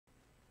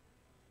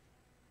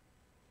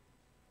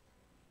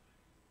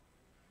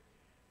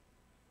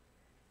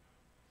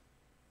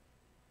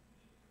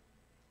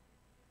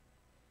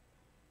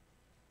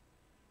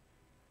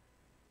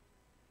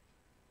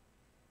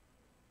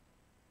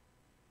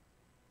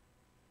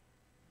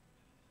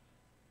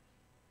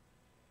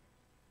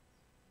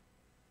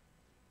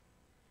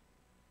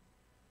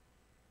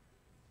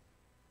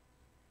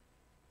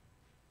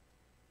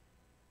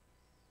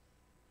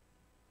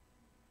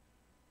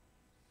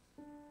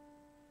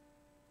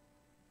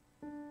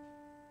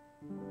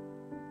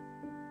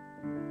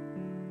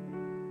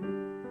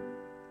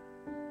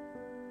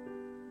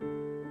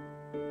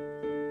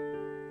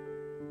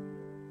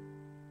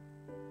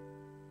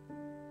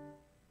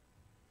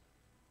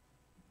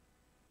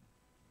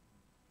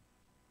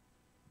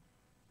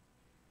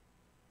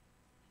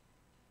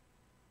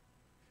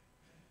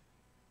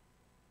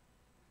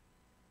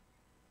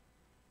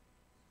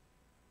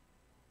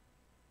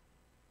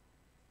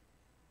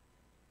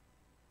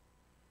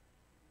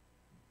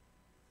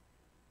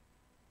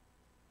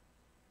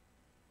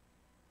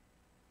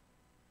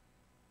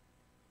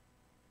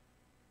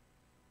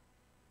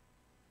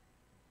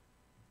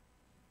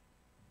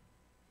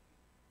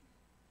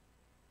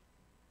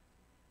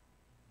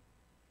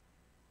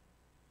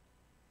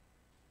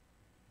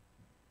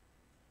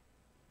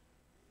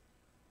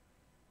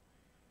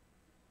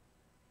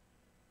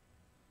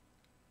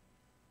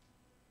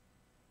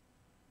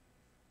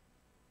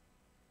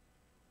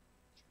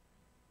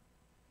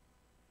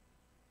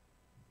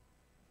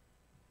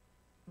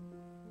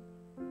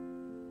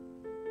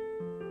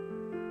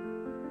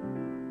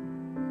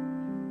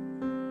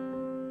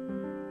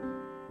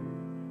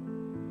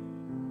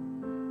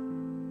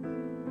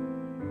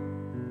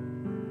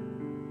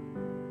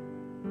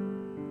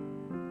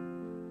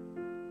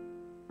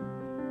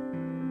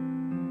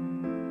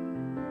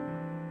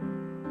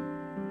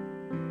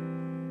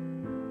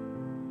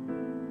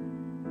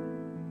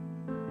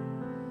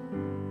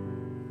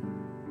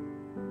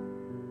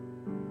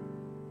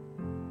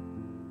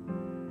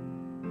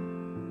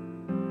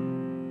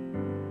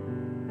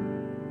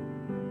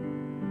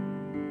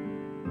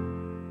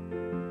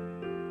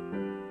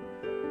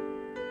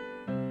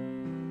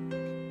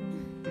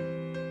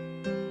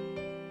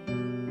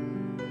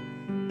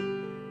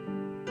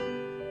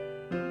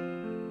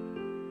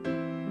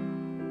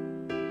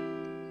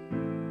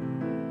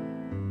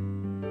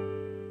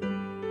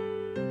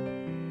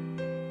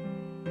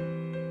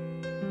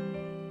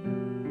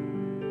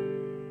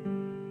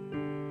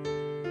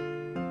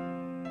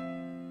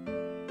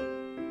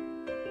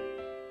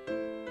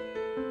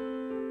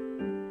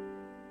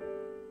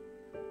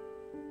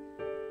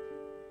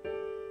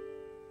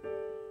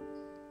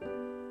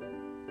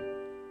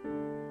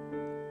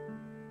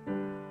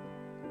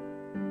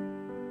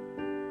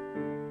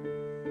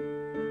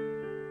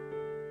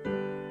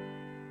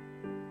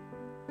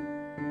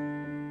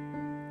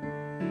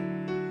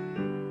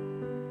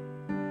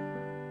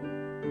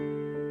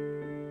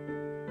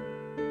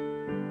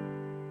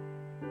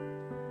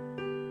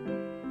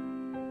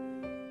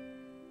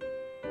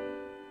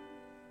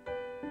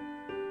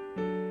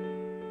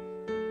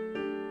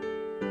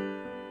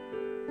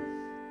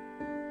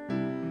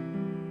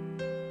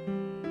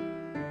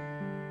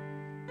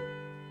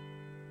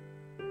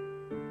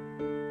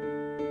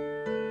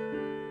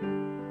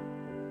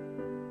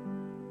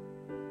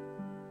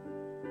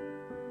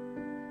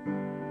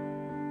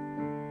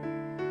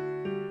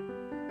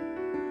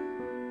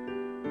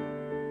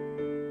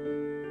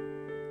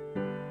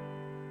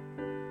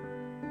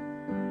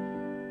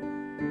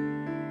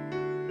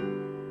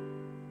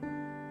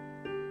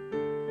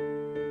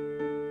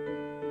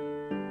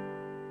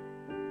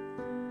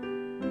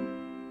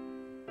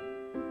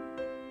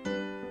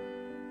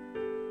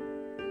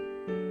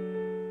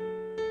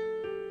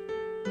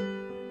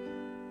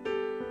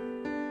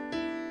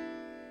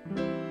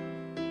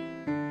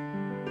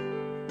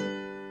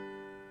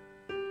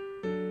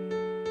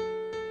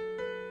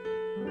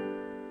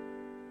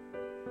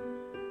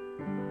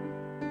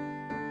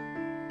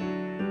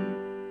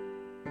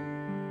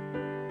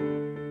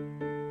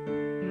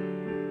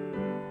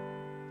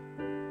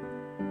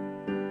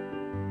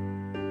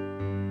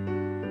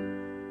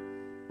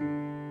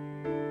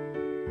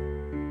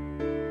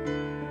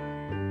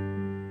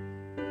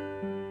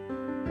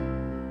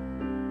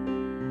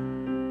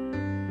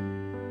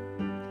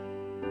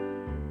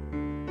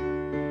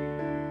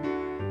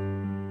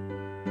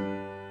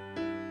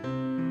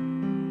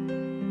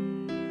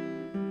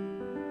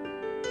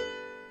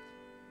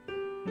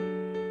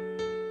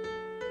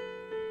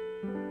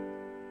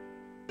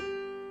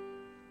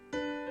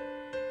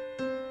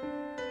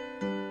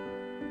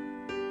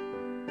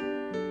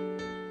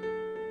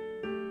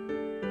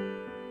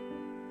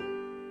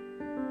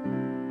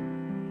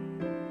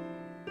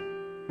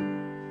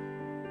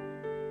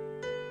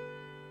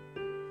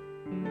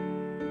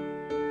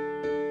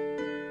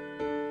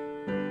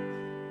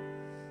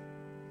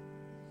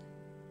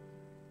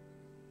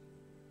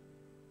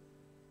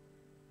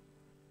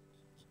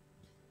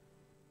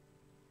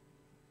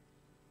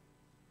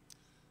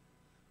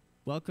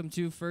Welcome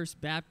to First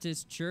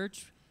Baptist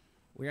Church.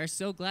 We are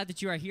so glad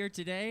that you are here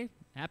today.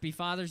 Happy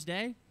Father's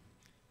Day.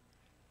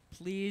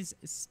 Please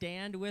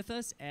stand with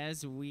us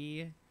as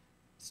we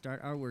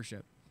start our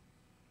worship.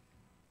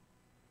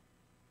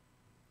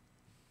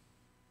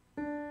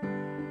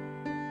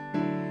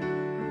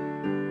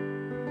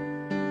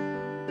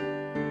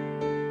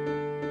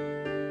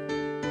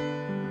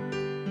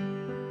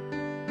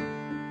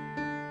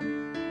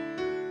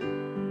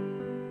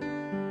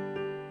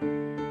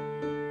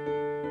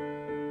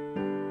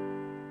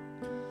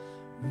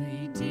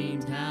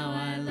 Redeemed, how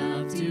I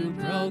love to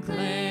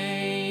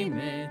proclaim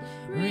it.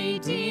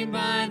 Redeemed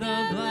by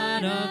the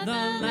blood of the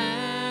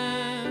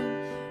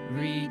Lamb.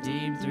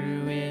 Redeemed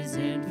through his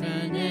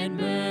infinite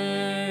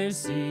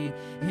mercy.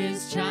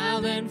 His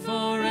child and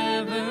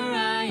forever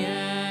I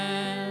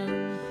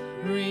am.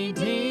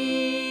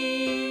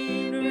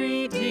 Redeemed,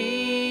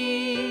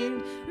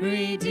 redeemed,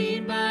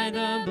 redeemed by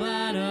the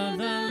blood of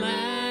the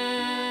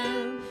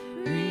Lamb.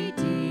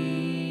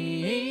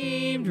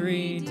 Redeemed,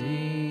 redeemed,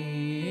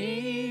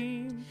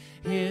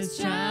 his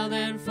child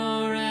and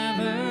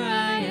forever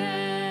I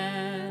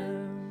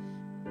am.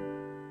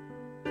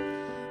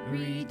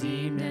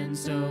 Redeemed and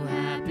so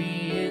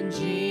happy in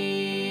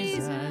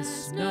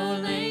Jesus, no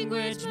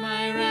language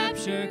my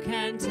rapture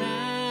can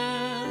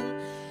tell.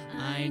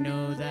 I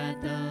know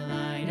that the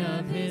light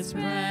of his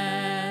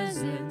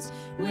presence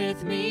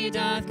with me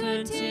doth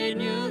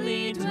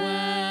continually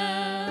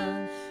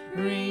dwell.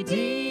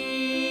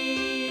 Redeemed,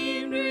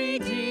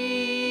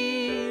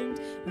 redeemed,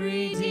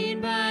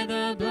 redeemed by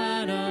the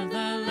blood of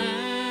the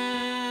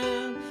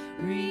Lamb.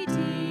 Redeemed,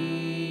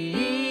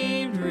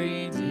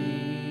 redeemed,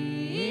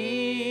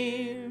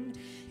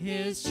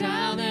 his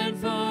child and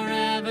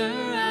forever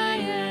I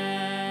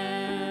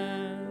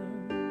am.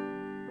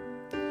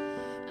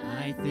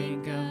 I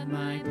think of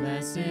my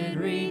blessed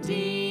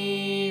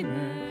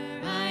Redeemer.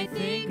 I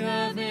think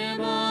of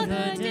him all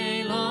the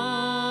day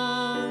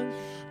long.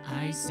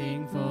 I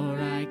sing, for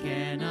I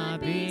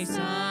cannot be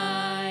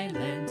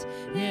silent.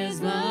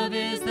 His love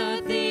is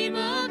the theme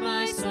of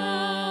my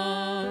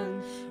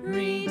song.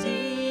 Redeemed,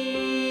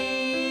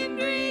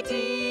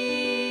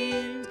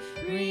 redeemed,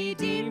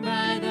 redeemed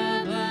by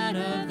the blood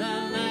of the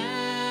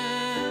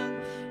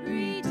Lamb.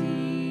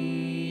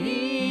 Redeemed,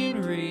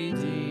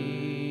 redeemed,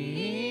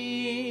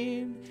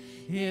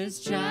 his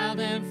child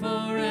and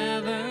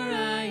forever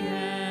I am.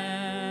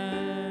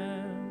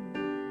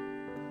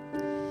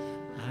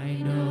 I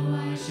know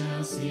I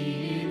shall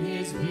see in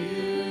his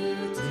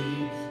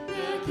beauty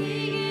the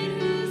King in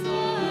whose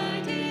law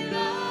I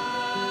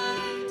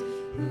delight,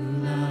 who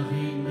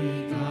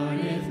lovingly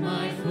guardeth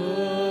my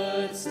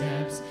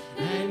footsteps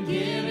and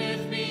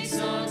giveth me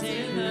salt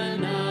in the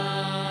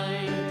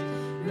night.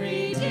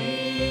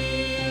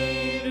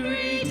 Redeemed,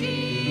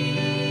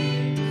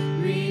 redeemed,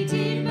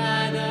 redeemed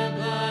by the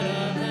blood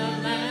of the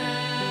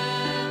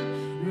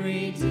Lamb.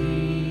 Redeemed,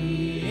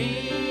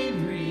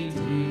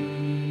 redeemed,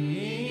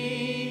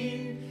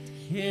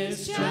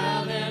 his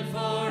child and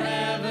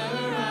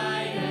forever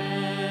I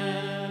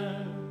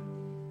am.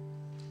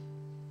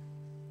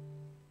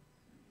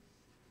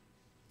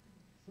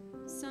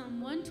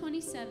 Psalm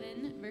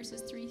 127,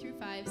 verses 3 through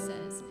 5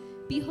 says,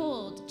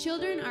 "Behold,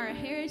 children are a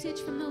heritage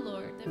from the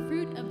Lord. The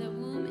fruit of the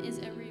womb is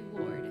a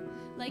reward.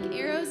 Like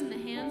arrows in the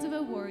hands of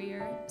a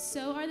warrior,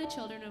 so are the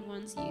children of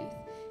one's youth.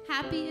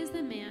 Happy is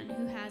the man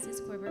who has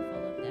his quiver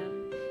full of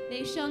them.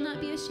 They shall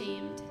not be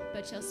ashamed,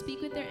 but shall speak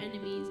with their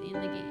enemies in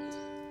the gate."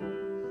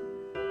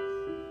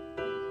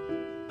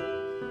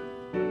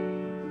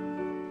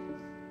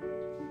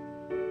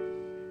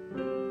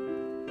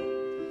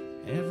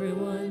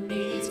 Everyone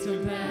needs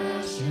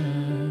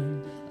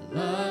compassion, a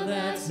love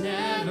that's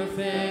never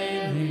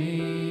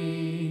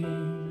failing.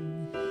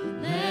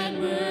 Let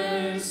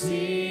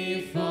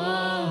mercy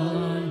fall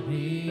on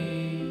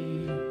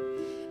me.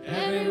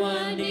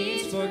 Everyone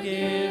needs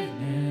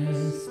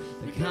forgiveness,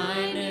 the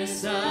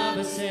kindness of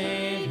a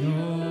Savior,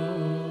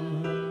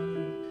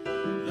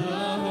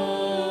 the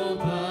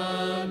hope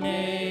of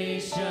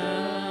nations.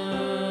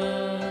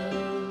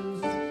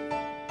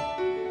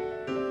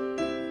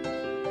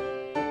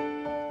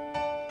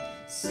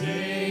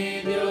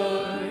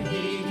 Savior,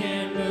 he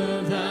can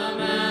move the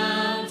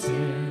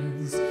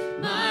mountains.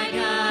 My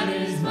God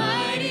is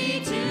mighty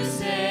to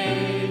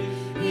save.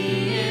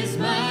 He is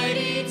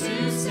mighty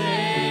to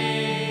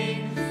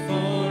save.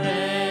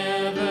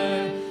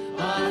 Forever,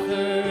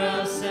 author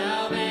of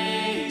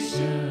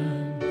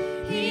salvation.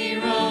 He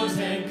rose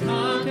and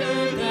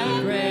conquered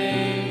the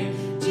grave.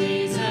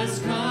 Jesus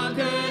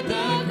conquered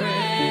the grave.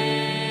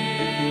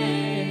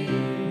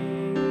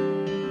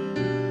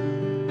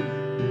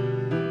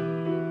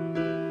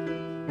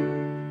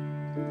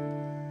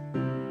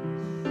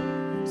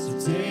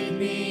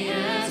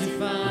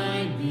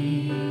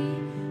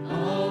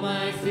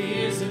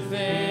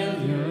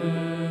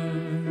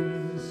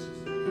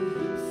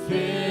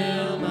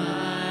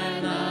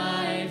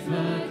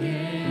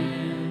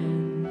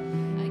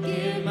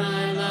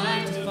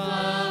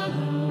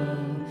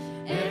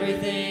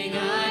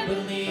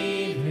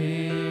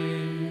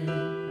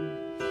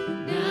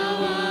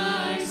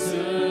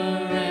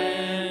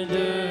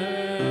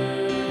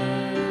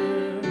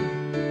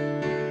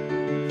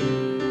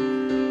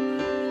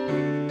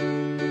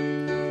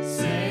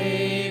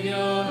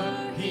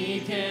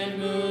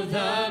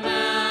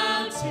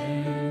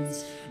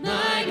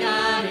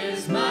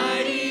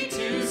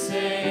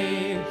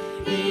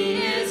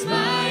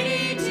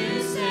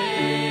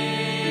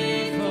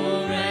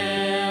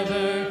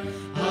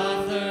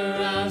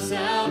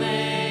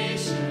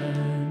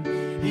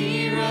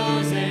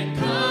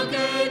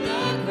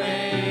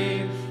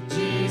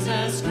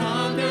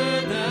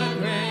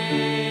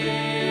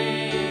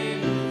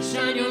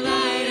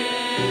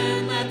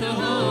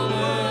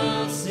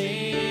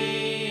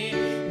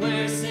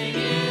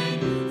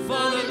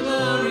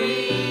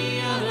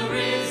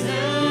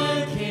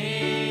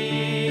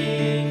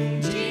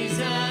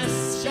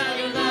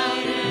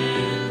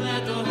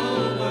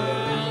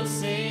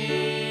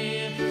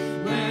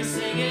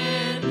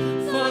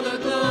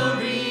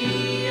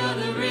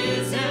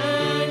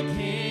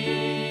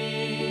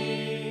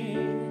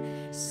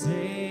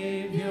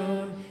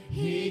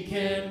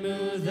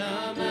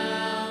 the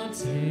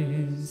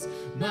mountains.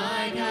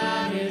 My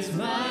God is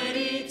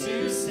mighty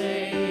to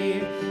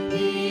save.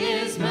 He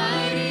is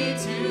mighty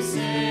to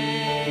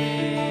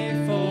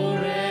save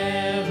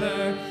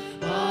forever.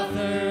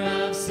 Author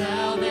of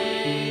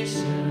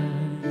salvation.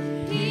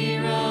 He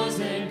rose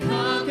and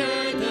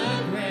conquered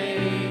the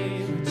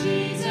grave.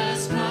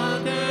 Jesus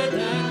conquered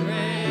the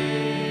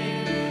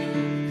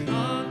grave.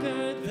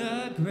 Conquered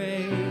the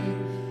grave.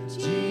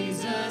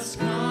 Jesus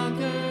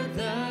conquered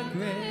the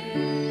grave.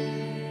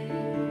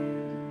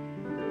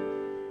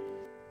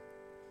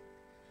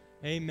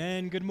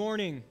 Amen. Good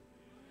morning.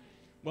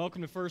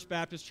 Welcome to First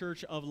Baptist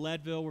Church of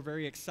Leadville. We're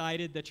very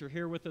excited that you're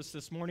here with us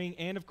this morning.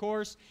 And, of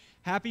course,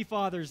 happy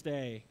Father's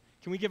Day.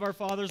 Can we give our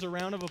fathers a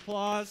round of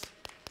applause?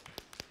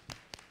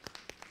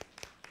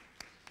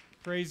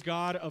 Praise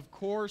God. Of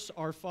course,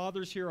 our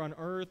fathers here on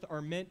earth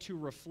are meant to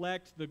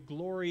reflect the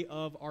glory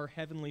of our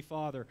Heavenly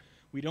Father.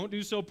 We don't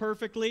do so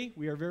perfectly.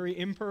 We are very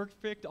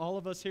imperfect, all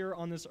of us here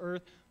on this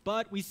earth.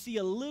 But we see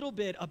a little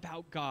bit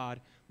about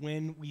God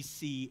when we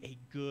see a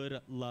good,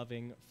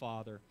 loving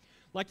Father.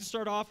 I'd like to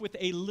start off with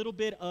a little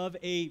bit of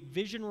a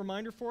vision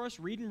reminder for us,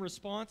 read and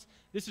response.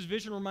 This is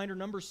vision reminder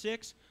number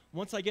 6.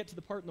 Once I get to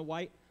the part in the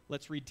white,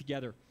 let's read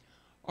together.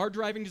 Our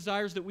driving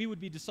desire is that we would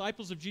be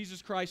disciples of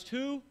Jesus Christ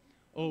who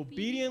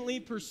obediently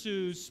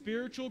pursues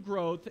spiritual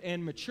growth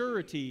and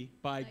maturity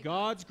by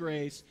God's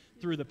grace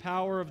through the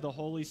power of the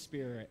Holy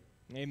Spirit.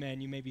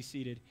 Amen. You may be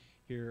seated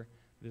here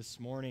this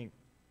morning.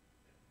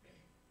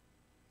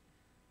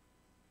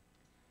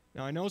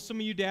 Now, I know some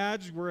of you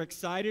dads were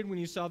excited when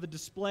you saw the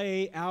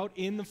display out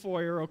in the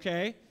foyer,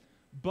 okay?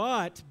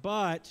 But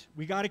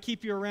we got to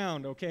keep you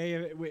around,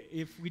 okay?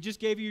 If we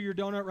just gave you your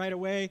donut right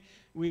away,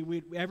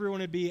 everyone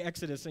would be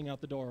exodusing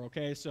out the door,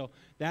 okay? So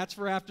that's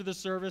for after the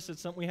service.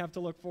 It's something we have to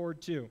look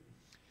forward to.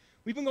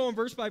 We've been going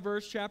verse by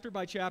verse, chapter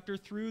by chapter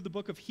through the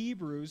book of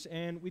Hebrews,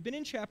 and we've been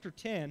in chapter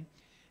 10,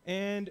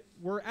 and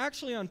we're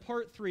actually on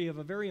part 3 of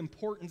a very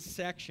important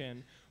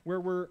section where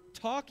we're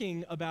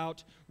talking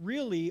about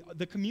really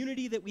the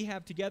community that we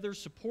have together,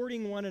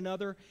 supporting one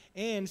another,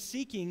 and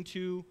seeking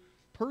to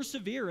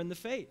persevere in the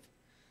faith.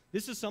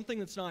 This is something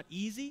that's not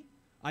easy.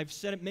 I've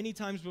said it many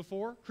times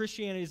before.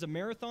 Christianity is a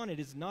marathon. It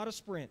is not a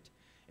sprint.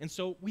 And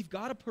so we've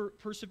got to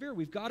persevere.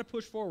 We've got to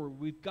push forward.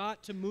 We've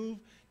got to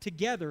move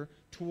together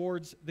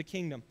towards the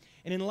kingdom.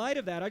 And in light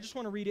of that, I just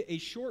want to read a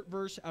short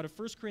verse out of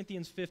 1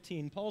 Corinthians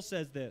 15. Paul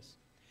says this.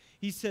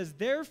 He says,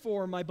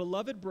 "Therefore, my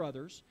beloved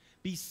brothers,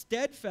 be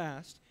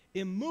steadfast,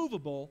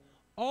 immovable,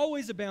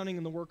 always abounding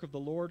in the work of the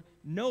Lord,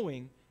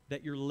 knowing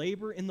that your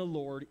labor in the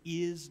Lord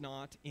is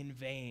not in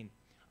vain."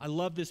 I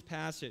love this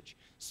passage.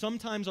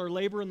 Sometimes our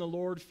labor in the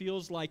Lord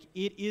feels like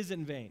it is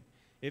in vain.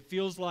 It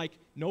feels like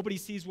nobody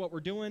sees what we're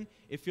doing.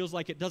 It feels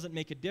like it doesn't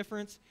make a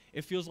difference.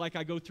 It feels like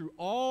I go through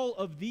all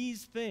of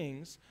these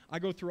things. I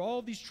go through all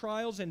of these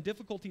trials and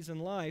difficulties in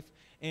life,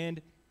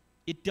 and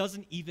it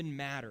doesn't even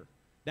matter.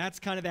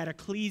 That's kind of that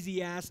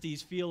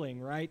Ecclesiastes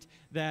feeling, right?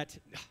 That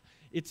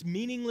it's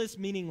meaningless,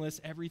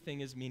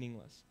 everything is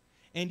meaningless.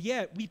 And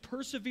yet, we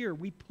persevere,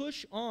 we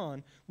push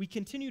on, we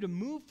continue to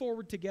move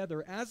forward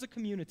together as a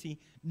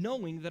community,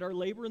 knowing that our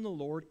labor in the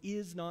Lord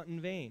is not in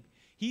vain.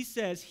 He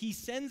says he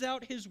sends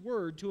out his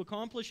word to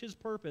accomplish his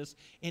purpose,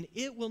 and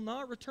it will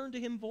not return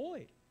to him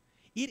void.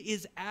 It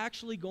is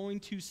actually going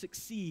to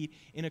succeed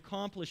in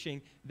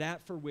accomplishing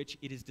that for which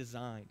it is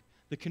designed.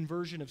 The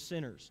conversion of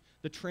sinners,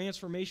 the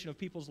transformation of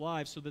people's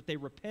lives so that they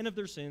repent of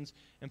their sins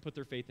and put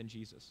their faith in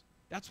Jesus.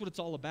 That's what it's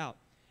all about.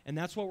 And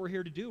that's what we're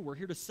here to do. We're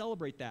here to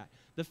celebrate that.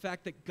 The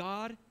fact that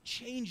God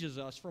changes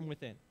us from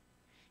within.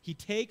 He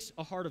takes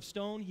a heart of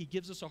stone, he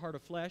gives us a heart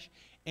of flesh,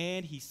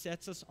 and he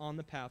sets us on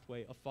the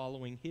pathway of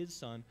following his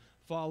Son,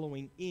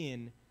 following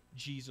in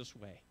Jesus'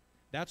 way.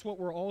 That's what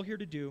we're all here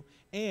to do.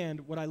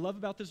 And what I love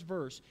about this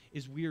verse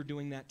is we are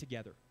doing that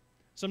together.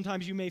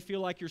 Sometimes you may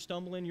feel like you're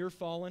stumbling, you're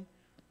falling,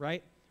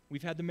 right?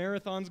 We've had the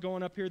marathons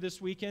going up here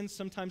this weekend.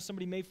 Sometimes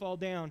somebody may fall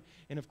down,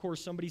 and of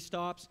course somebody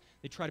stops.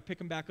 They try to pick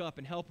them back up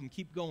and help them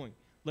keep going.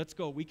 Let's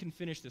go. We can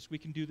finish this. We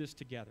can do this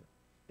together.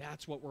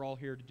 That's what we're all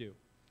here to do.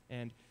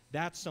 And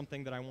that's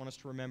something that I want us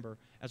to remember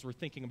as we're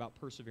thinking about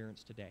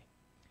perseverance today.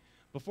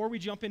 Before we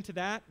jump into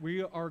that,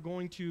 we are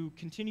going to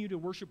continue to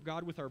worship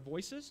God with our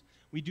voices.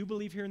 We do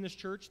believe here in this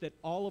church that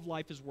all of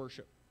life is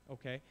worship,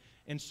 okay?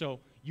 And so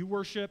you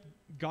worship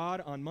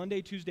God on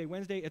Monday, Tuesday,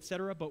 Wednesday,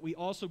 etc., but we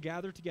also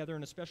gather together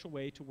in a special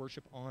way to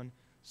worship on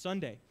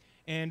Sunday.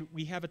 And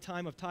we have a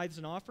time of tithes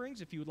and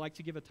offerings. If you would like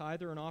to give a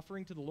tithe or an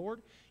offering to the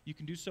Lord, you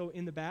can do so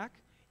in the back,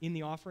 in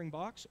the offering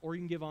box, or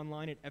you can give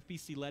online at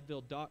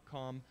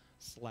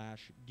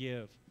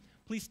fbcleadville.com/give.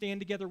 Please stand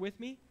together with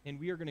me, and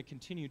we are going to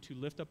continue to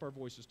lift up our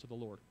voices to the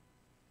Lord.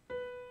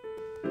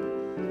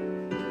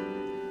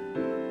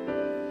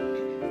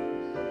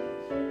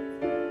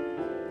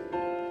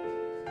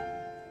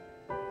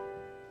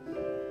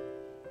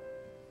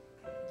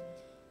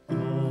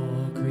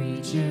 All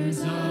creatures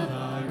of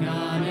our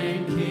God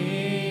and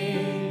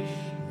King,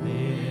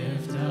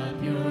 lift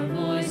up your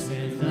voice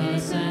with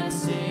us and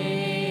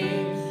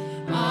sing.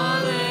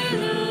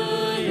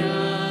 Alleluia,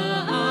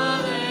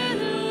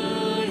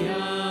 alleluia.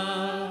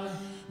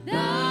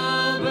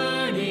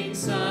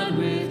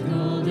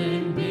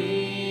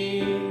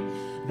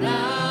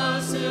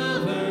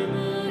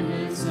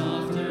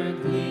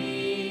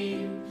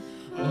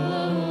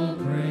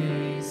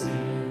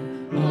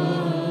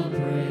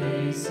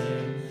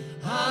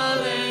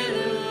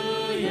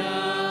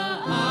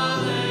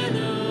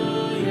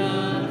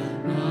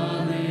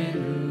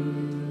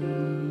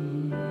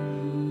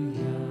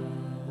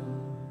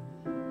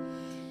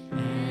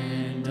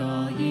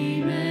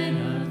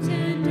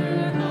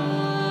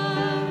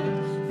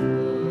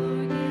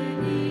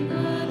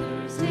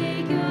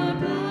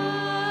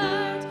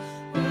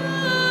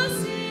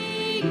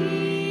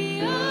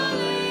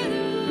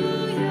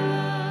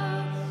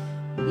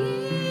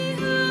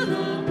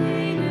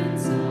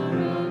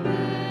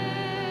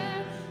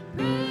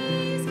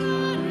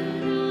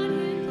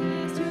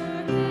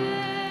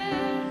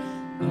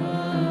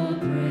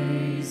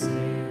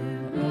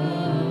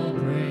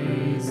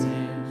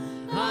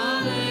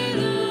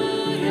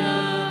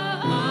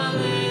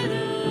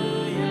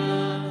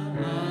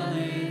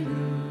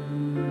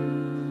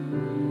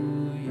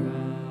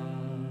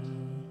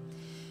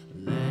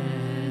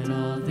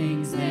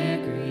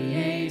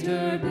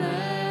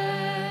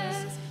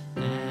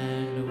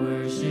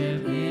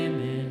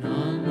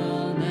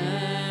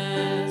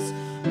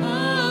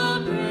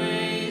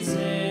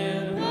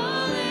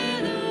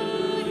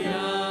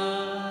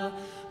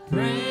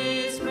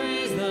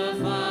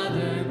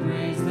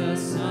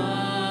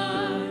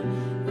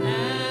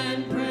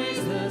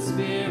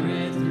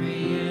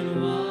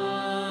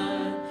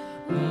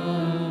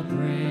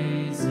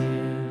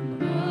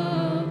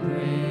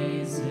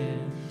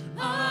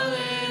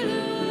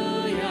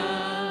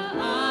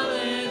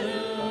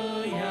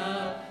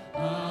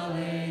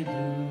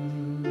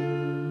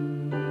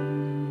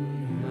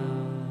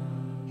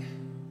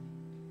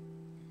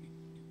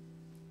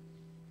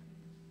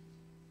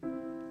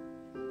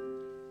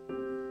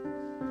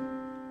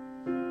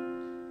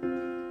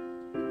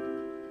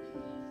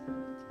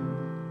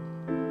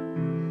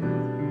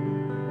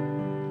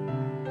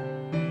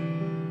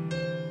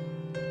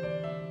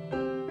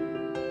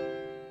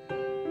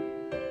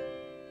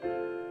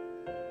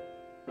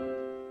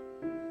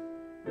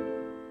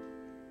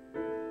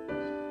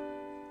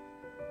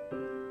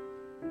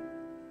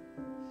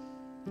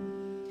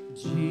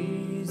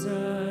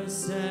 Jesus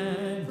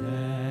said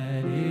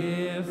that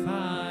if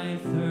I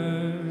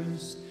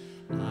thirst,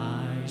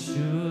 I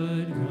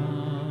should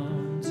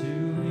come to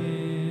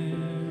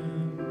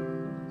him.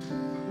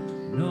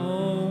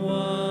 No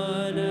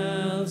one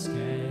else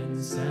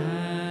can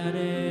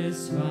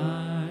satisfy.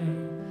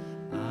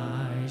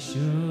 I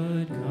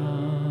should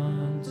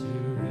come to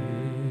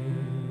him.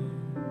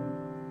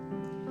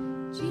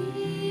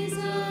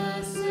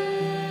 Jesus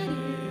said,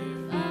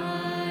 if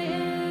I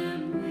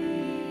am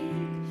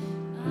weak,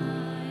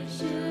 I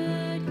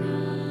should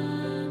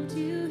come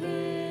to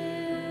him.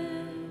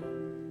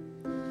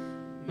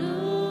 No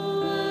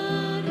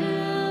one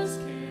else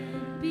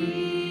can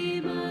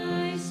be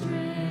my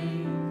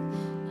strength.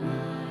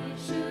 I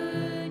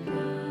should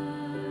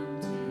come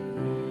to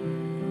him.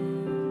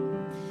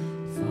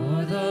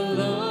 For the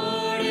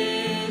Lord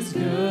is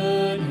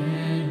good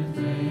and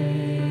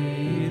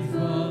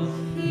faithful.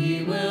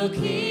 He will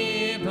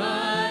keep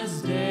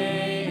us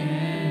day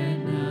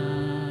and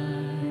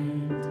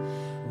night.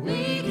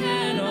 We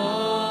can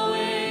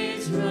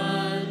always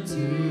run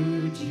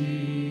to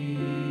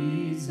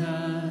Jesus,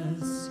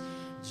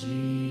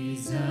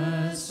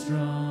 Jesus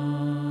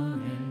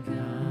strong and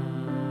kind.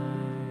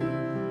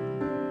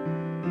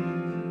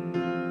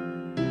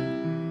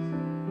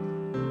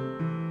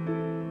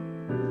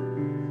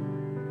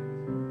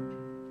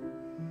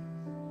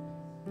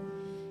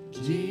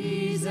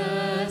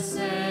 Jesus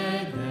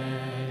said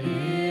that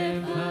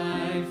if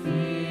I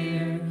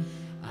fear,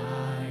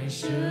 I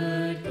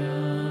should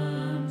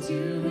come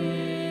to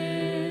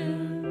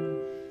him.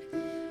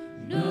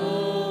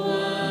 No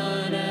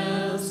one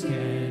else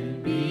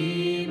can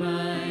be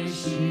my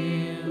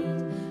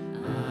shield.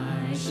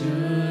 I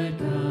should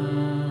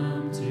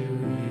come to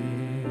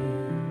him.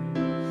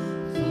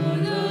 For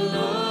the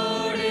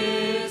Lord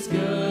is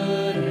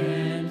good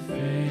and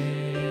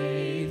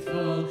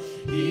faithful.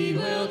 He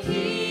will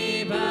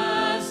keep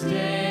us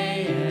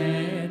day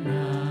and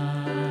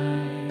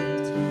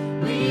night.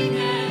 We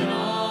can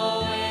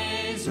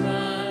always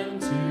run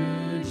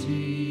to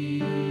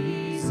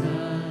Jesus,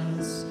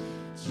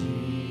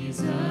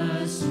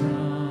 Jesus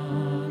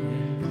strong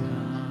and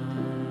kind.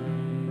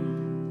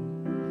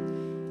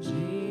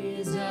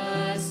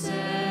 Jesus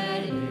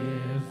said,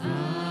 if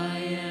I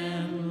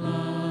am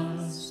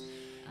lost,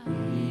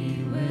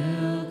 he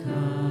will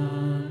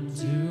come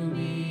to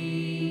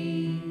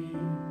me.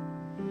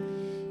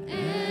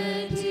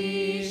 And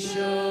he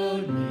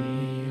showed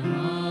me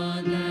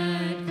on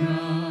that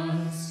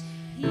cross,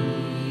 he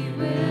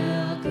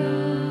will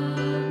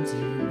come to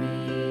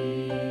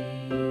me.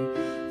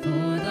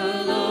 For the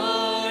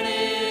Lord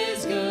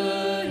is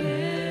good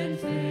and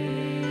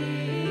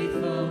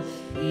faithful.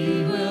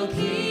 He will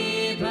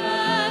keep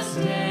us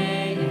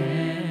day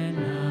and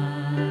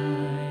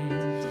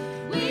night.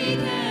 We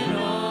can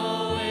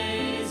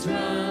always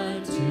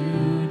run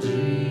to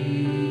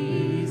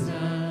Jesus,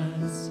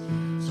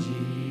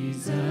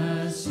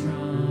 Jesus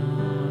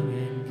strong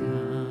and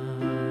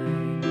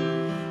kind.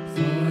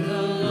 For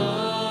the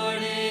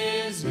Lord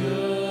is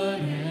good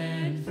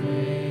and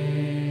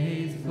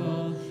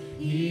faithful.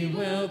 He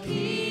will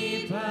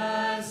keep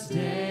us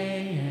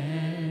day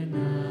and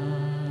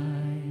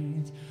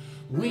night.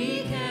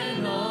 We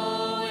can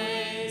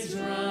always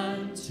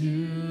run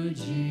to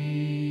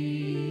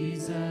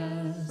Jesus,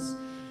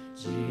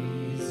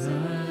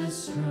 Jesus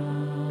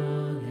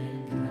strong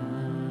and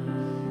kind.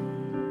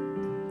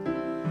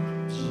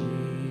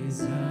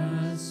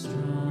 Jesus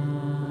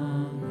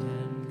strong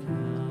and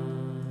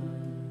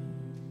kind.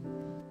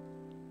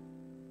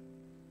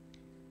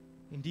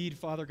 Indeed,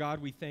 Father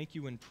God, we thank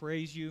you and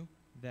praise you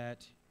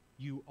that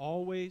you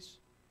always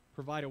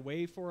provide a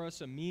way for us,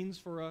 a means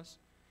for us.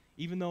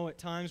 Even though at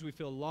times we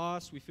feel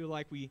lost, we feel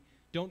like we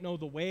don't know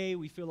the way,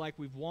 we feel like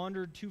we've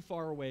wandered too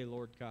far away,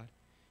 Lord God.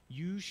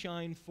 You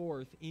shine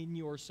forth in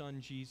your Son,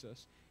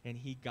 Jesus, and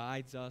he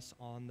guides us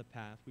on the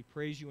path. We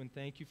praise you and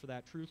thank you for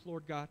that truth,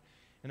 Lord God.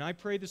 And I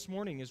pray this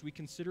morning as we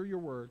consider your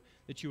word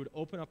that you would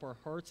open up our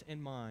hearts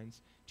and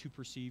minds to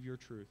perceive your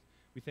truth.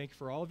 We thank you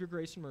for all of your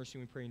grace and mercy,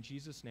 and we pray in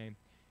Jesus' name,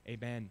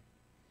 amen.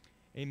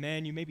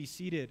 Amen. You may be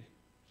seated.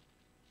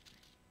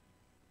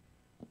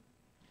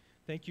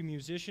 Thank you,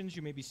 musicians.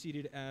 You may be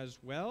seated as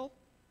well.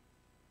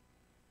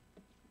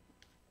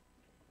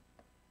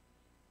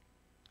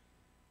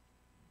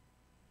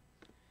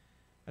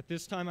 At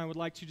this time, I would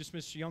like to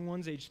dismiss young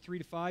ones aged 3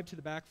 to 5 to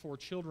the back for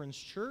Children's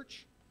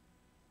Church.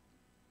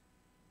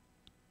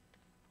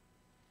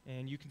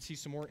 And you can see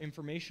some more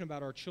information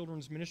about our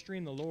children's ministry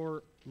in the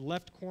lower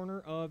left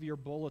corner of your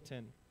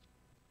bulletin.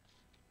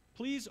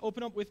 Please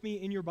open up with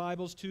me in your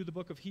Bibles to the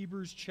book of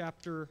Hebrews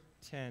chapter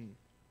 10.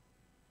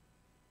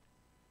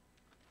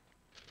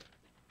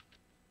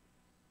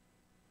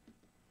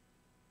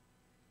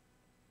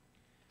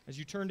 As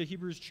you turn to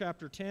Hebrews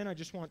chapter 10, I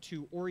just want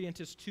to orient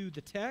us to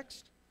the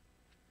text.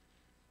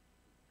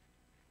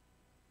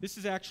 This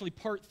is actually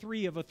part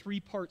 3 of a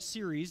 3-part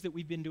series that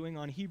we've been doing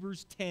on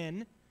Hebrews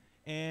 10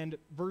 and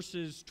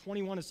verses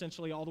 21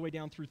 essentially all the way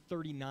down through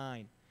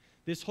 39.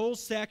 This whole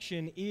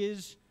section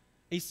is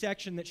a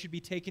section that should be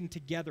taken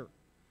together.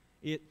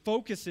 It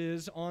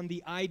focuses on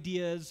the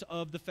ideas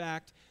of the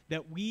fact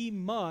that we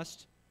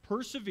must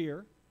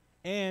persevere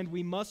and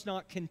we must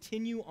not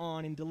continue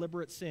on in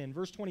deliberate sin.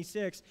 Verse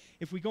 26,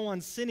 if we go on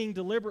sinning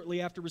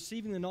deliberately after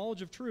receiving the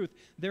knowledge of truth,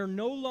 there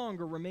no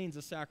longer remains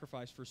a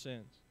sacrifice for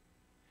sins.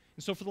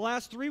 And so for the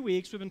last 3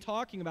 weeks, we've been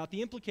talking about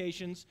the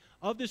implications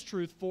of this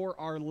truth for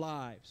our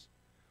lives.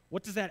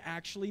 What does that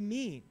actually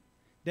mean?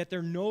 That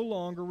there no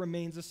longer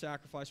remains a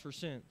sacrifice for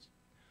sins.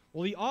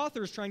 Well, the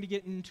author is trying to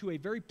get into a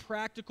very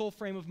practical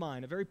frame of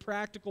mind, a very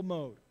practical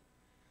mode.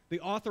 The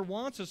author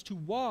wants us to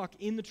walk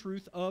in the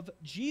truth of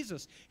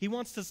Jesus. He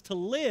wants us to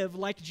live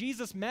like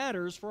Jesus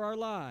matters for our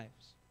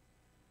lives.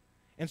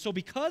 And so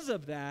because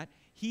of that,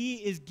 he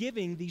is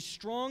giving these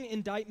strong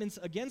indictments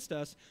against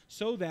us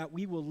so that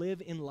we will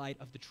live in light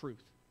of the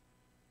truth.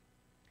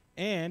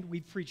 And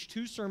we've preached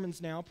 2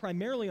 sermons now,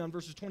 primarily on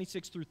verses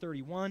 26 through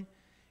 31.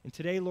 And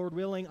today, Lord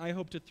willing, I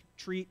hope to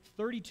treat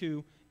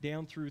 32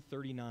 down through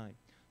 39.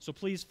 So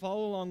please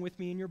follow along with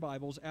me in your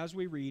Bibles as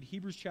we read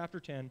Hebrews chapter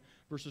 10,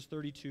 verses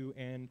 32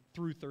 and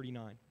through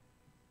 39.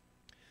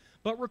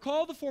 But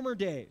recall the former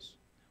days,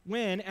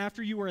 when,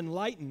 after you were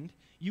enlightened,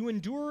 you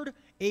endured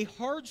a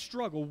hard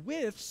struggle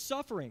with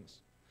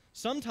sufferings,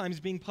 sometimes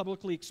being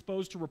publicly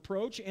exposed to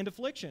reproach and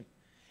affliction,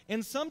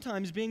 and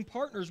sometimes being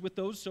partners with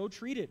those so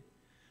treated.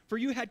 For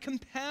you had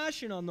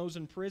compassion on those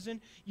in prison.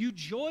 You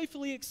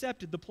joyfully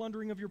accepted the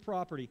plundering of your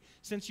property,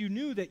 since you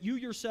knew that you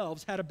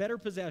yourselves had a better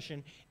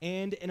possession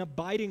and an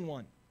abiding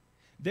one.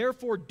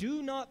 Therefore,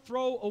 do not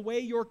throw away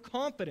your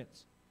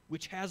confidence,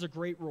 which has a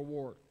great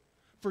reward.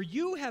 For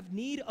you have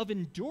need of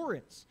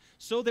endurance,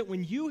 so that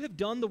when you have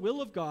done the will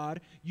of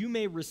God, you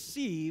may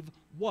receive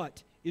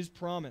what is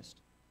promised.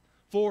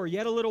 For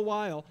yet a little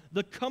while,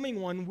 the coming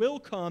one will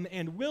come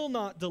and will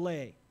not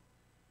delay.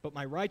 But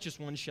my righteous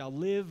one shall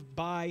live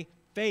by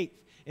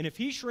faith, and if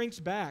he shrinks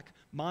back,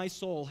 my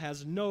soul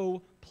has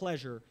no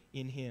pleasure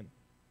in him.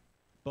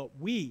 But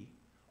we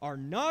are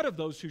not of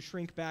those who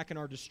shrink back and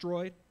are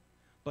destroyed,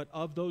 but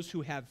of those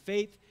who have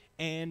faith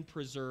and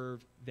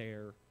preserve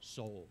their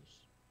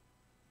souls.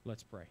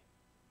 Let's pray.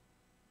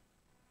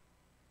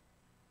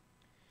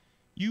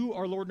 You,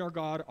 our Lord and our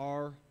God,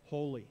 are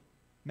holy.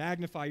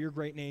 Magnify your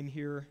great name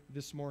here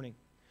this morning.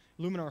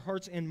 Illumine our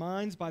hearts and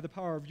minds by the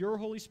power of your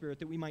Holy Spirit,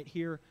 that we might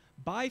hear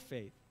by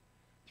faith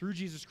through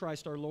Jesus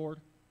Christ our Lord.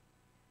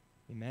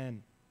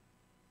 Amen.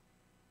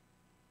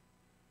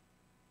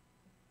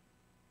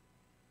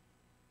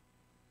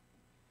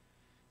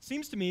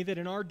 Seems to me that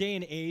in our day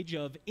and age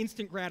of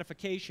instant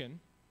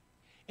gratification,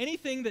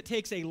 anything that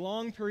takes a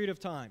long period of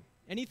time,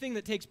 anything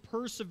that takes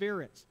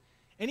perseverance,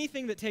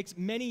 anything that takes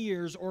many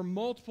years or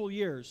multiple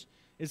years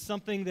is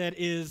something that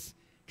is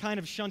kind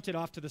of shunted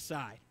off to the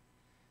side.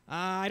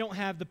 I don't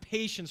have the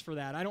patience for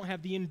that. I don't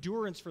have the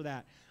endurance for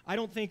that. I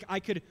don't think I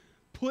could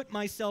put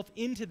myself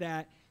into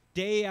that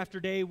day after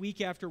day, week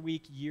after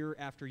week, year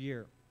after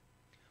year.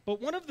 But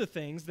one of the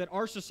things that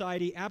our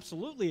society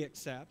absolutely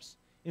accepts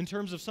in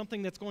terms of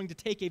something that's going to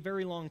take a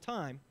very long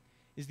time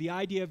is the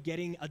idea of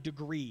getting a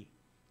degree,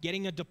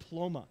 getting a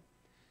diploma.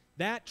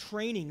 That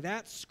training,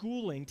 that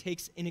schooling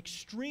takes an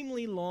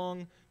extremely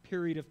long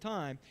period of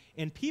time,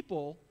 and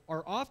people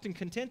are often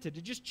contented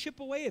to just chip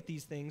away at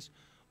these things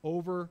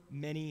over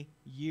many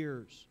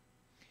years.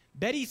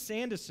 Betty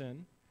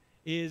Sanderson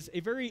is a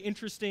very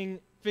interesting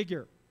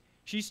figure.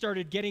 She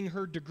started getting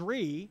her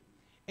degree,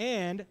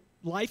 and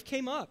life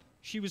came up.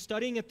 She was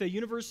studying at the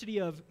University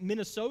of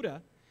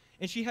Minnesota,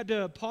 and she had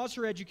to pause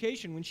her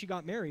education when she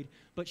got married,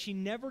 but she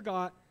never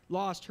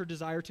lost her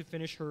desire to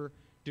finish her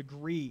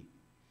degree.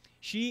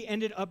 She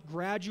ended up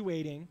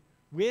graduating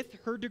with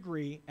her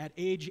degree at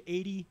age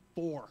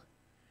 84.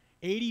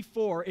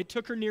 84. It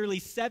took her nearly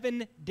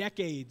 7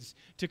 decades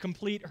to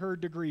complete her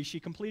degree. She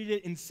completed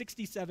it in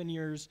 67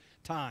 years'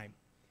 time.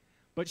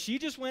 But she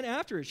just went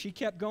after it. She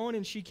kept going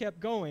and she kept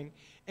going.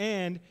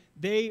 And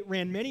they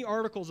ran many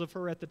articles of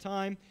her at the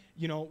time,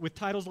 with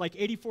titles like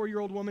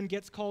 84-year-old woman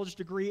gets college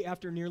degree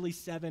after nearly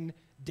 7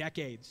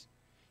 decades.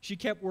 She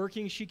kept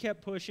working, she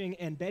kept pushing,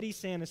 and Betty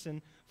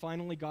Sanderson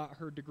finally got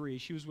her degree.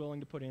 She was willing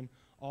to put in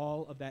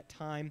all of that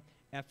time,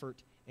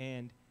 effort,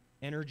 and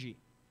energy.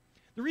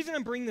 The reason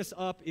I'm bringing this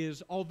up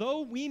is,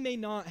 although we may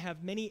not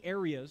have many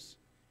areas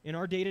in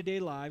our day-to-day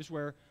lives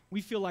where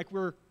we feel like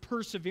we're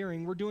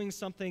persevering, we're doing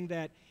something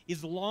that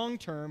is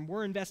long-term,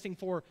 we're investing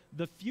for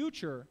the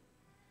future,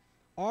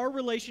 our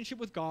relationship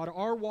with God,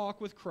 our walk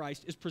with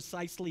Christ is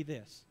precisely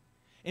this.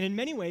 And in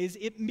many ways,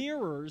 it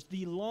mirrors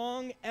the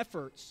long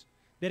efforts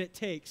that it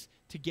takes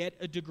to get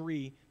a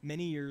degree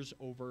many years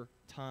over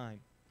time.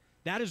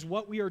 That is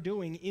what we are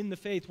doing in the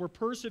faith. We're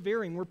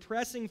persevering, we're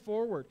pressing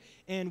forward,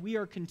 and we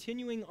are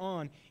continuing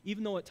on,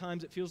 even though at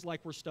times it feels like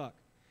we're stuck.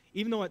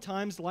 Even though at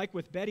times, like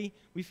with Betty,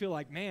 we feel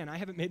like, man, I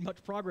haven't made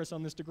much progress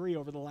on this degree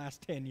over the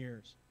last 10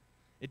 years.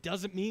 It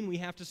doesn't mean we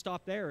have to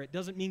stop there. It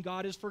doesn't mean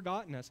God has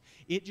forgotten us.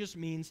 It just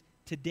means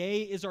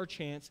today is our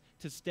chance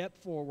to step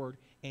forward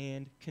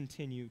and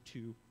continue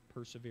to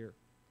persevere.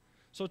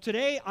 So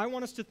today, I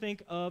want us to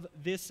think of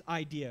this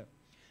idea.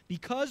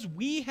 Because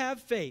we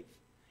have faith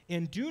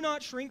and do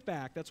not shrink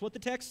back, that's what the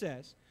text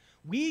says,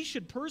 We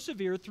should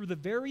persevere through the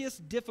various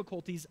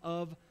difficulties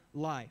of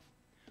life.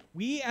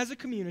 We as a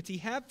community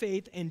have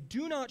faith and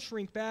do not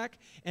shrink back,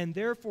 and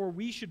therefore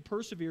we should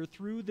persevere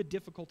through the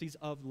difficulties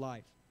of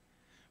life.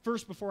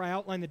 First, before I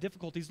outline the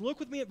difficulties, look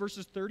with me at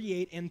verses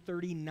 38 and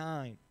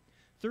 39.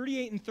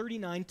 38 and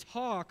 39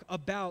 talk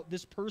about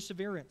this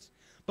perseverance.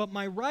 But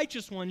my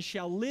righteous one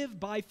shall live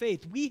by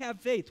faith. We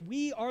have faith.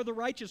 We are the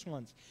righteous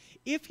ones.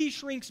 If he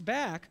shrinks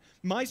back,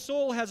 my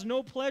soul has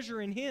no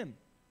pleasure in him.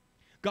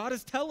 God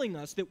is telling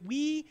us that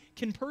we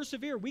can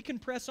persevere, we can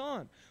press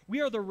on.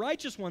 We are the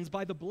righteous ones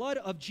by the blood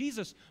of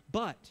Jesus.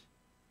 But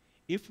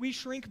if we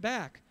shrink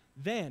back,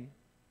 then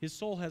his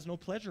soul has no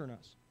pleasure in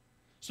us.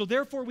 So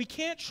therefore, we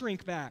can't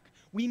shrink back.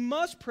 We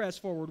must press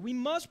forward. We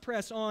must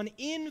press on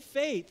in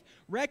faith,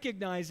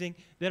 recognizing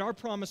that our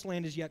promised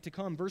land is yet to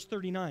come. Verse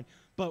 39,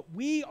 but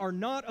we are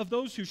not of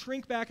those who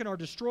shrink back and are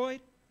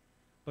destroyed,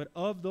 but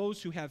of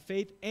those who have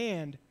faith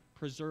and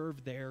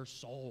preserve their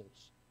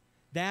souls.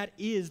 That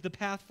is the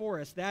path for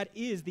us. That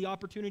is the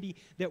opportunity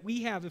that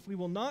we have. If we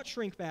will not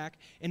shrink back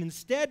and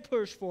instead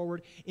push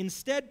forward,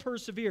 instead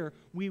persevere,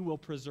 we will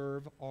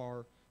preserve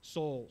our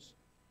souls.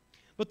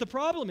 But the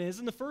problem is,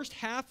 in the first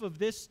half of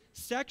this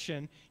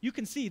section, you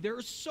can see there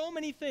are so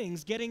many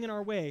things getting in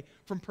our way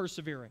from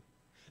persevering.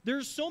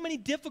 There's so many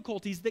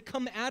difficulties that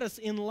come at us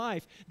in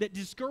life that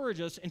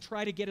discourage us and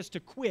try to get us to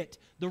quit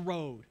the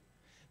road.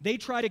 They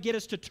try to get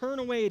us to turn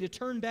away, to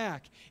turn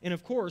back. And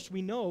of course,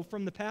 we know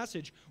from the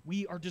passage,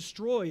 we are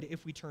destroyed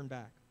if we turn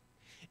back.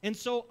 And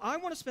so I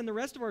want to spend the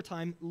rest of our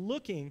time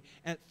looking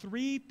at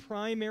three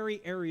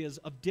primary areas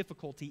of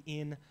difficulty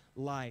in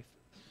life.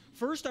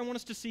 First, I want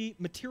us to see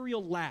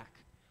material lack.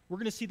 We're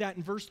going to see that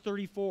in verse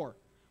 34.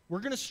 We're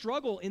going to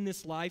struggle in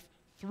this life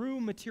through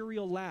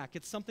material lack.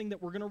 It's something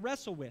that we're going to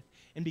wrestle with.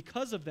 And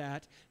because of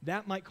that,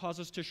 that might cause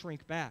us to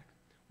shrink back.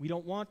 We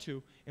don't want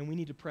to, and we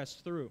need to press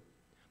through.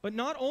 But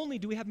not only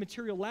do we have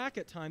material lack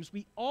at times,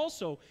 we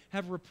also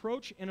have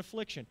reproach and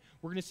affliction.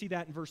 We're going to see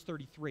that in verse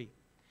 33.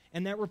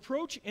 And that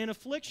reproach and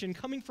affliction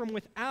coming from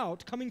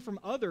without, coming from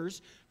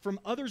others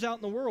out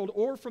in the world,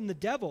 or from the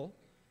devil,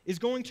 is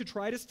going to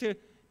try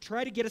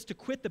to get us to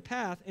quit the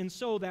path, and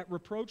so that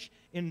reproach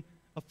and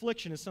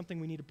affliction is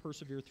something we need to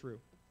persevere through.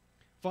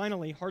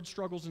 Finally, hard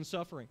struggles and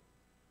suffering.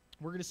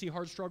 We're going to see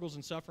hard struggles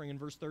and suffering in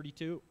verse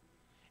 32.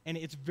 And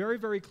it's very,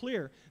 very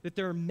clear that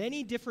there are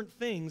many different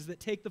things that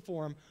take the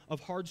form of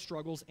hard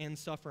struggles and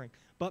suffering.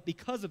 But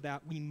because of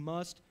that, we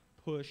must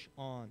push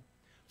on.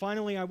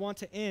 Finally, I want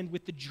to end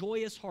with the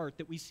joyous heart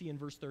that we see in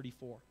verse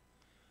 34.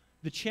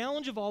 The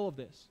challenge of all of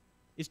this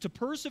is to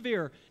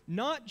persevere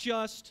not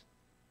just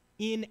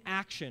in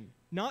action,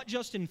 not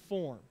just in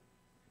form,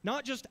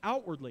 not just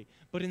outwardly,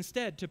 but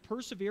instead to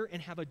persevere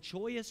and have a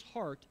joyous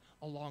heart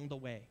along the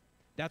way.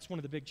 That's one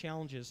of the big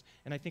challenges,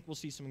 and I think we'll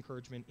see some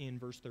encouragement in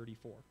verse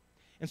 34.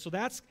 And so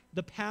that's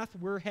the path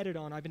we're headed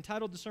on. I've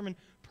entitled the sermon,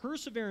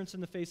 Perseverance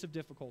in the Face of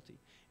Difficulty.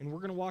 And we're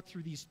going to walk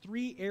through these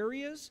three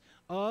areas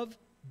of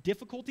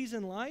difficulties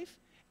in life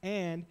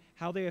and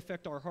how they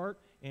affect our heart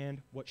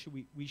and what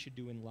we should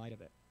do in light of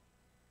it.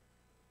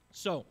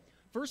 So,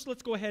 first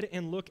let's go ahead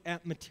and look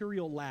at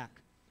material lack.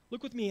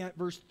 Look with me at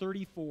verse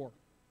 34.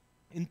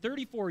 In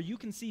 34, you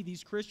can see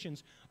these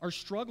Christians are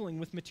struggling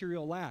with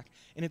material lack,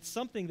 and it's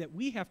something that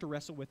we have to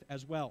wrestle with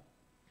as well.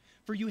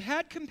 For you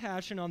had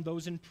compassion on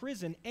those in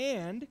prison,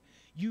 and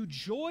you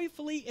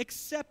joyfully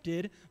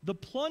accepted the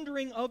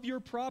plundering of your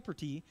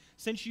property,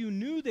 since you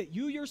knew that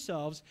you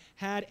yourselves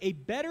had a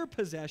better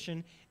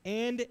possession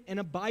and an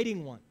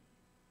abiding one.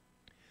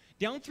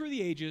 Down through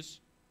the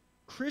ages,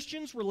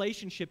 Christians'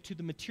 relationship to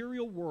the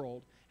material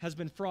world has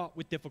been fraught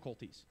with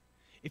difficulties.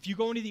 If you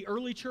go into the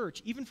early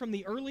church, even from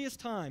the earliest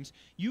times,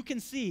 you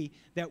can see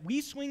that we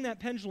swing that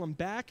pendulum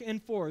back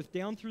and forth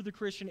down through the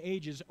Christian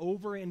ages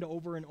over and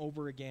over and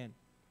over again.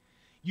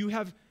 You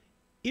have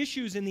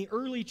issues in the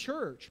early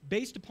church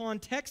based upon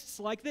texts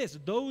like this,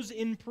 those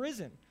in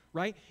prison,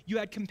 right? You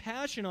had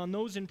compassion on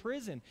those in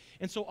prison.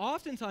 And so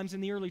oftentimes in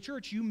the early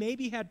church, you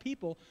maybe had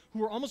people who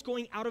were almost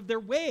going out of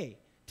their way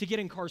to get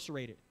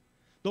incarcerated.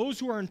 Those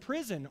who are in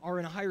prison are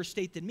in a higher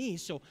state than me,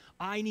 so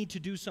I need to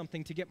do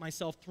something to get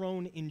myself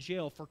thrown in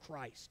jail for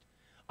Christ.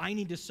 I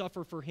need to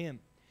suffer for him.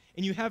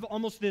 And you have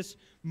almost this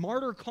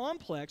martyr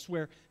complex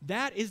where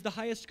that is the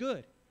highest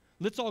good.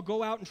 Let's all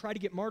go out and try to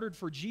get martyred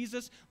for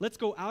Jesus. Let's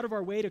go out of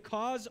our way to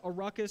cause a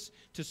ruckus,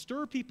 to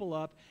stir people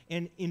up,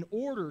 and in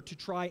order to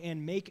try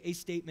and make a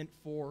statement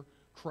for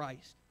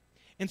Christ.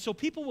 And so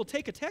people will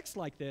take a text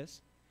like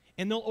this,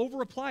 and they'll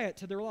over-apply it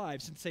to their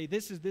lives and say,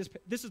 this is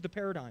the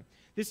paradigm.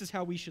 This is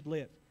how we should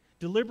live.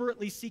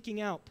 Deliberately seeking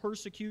out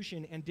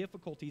persecution and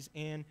difficulties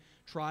and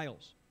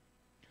trials.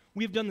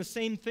 We have done the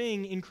same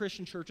thing in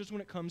Christian churches when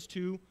it comes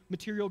to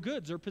material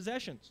goods or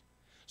possessions.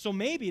 So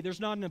maybe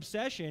there's not an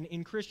obsession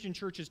in Christian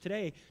churches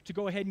today to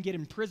go ahead and get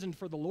imprisoned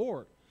for the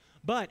Lord.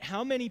 But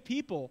how many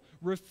people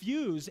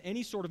refuse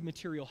any sort of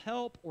material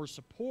help or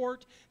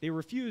support? They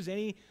refuse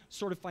any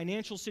sort of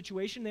financial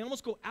situation. They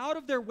almost go out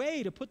of their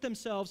way to put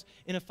themselves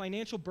in a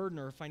financial burden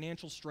or a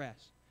financial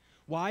stress.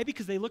 Why?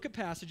 Because they look at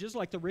passages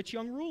like the rich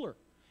young ruler.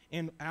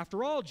 And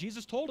after all,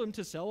 Jesus told him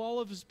to sell all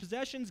of his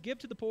possessions, give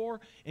to the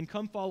poor, and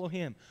come follow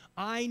him.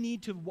 I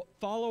need to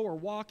follow or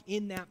walk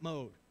in that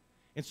mode.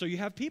 And so you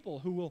have people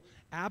who will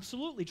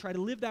absolutely try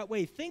to live that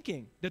way,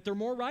 thinking that they're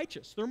more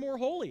righteous, they're more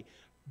holy,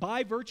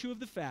 by virtue of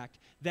the fact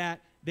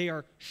that they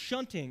are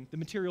shunting the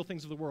material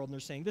things of the world. And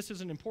they're saying, this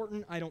isn't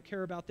important, I don't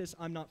care about this,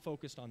 I'm not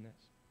focused on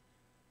this.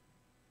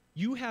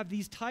 You have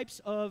these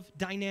types of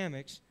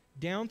dynamics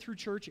down through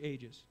church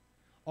ages,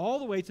 all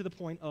the way to the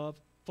point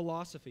of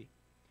philosophy.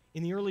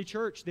 In the early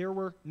church, there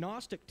were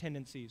Gnostic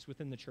tendencies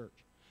within the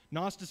church.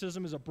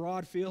 Gnosticism is a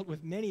broad field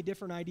with many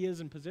different ideas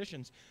and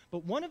positions,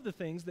 but one of the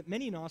things that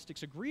many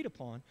Gnostics agreed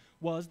upon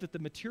was that the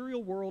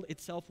material world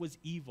itself was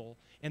evil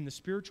and the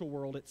spiritual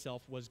world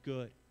itself was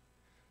good.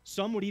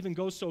 Some would even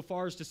go so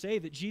far as to say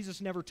that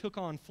Jesus never took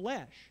on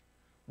flesh.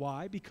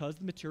 Why? Because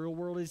the material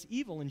world is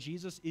evil and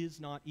Jesus is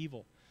not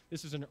evil.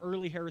 This is an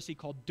early heresy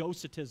called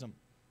Docetism,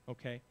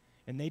 okay?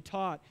 And they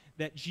taught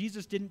that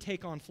Jesus didn't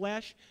take on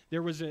flesh.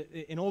 There was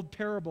an old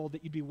parable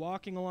that you'd be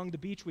walking along the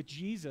beach with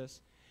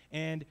Jesus,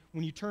 and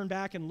when you turn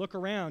back and look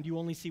around, you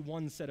only see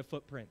one set of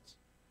footprints.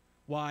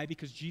 Why?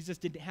 Because Jesus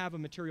didn't have a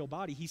material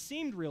body. He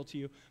seemed real to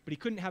you, but he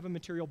couldn't have a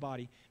material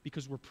body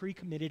because we're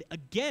pre-committed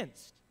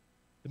against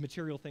the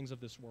material things of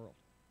this world.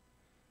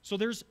 So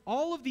there's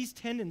all of these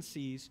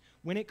tendencies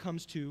when it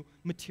comes to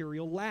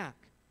material lack.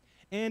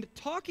 And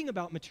talking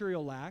about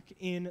material lack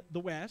in the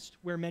West,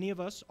 where many of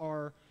us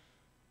are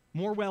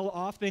more well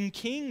off than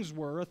kings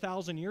were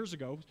 1,000 years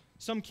ago.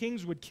 Some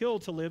kings would kill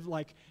to live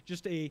like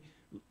just a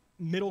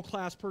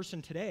middle-class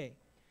person today.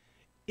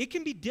 It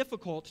can be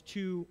difficult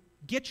to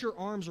get your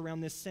arms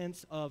around this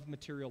sense of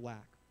material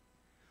lack.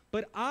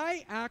 But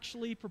I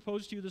actually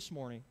propose to you this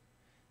morning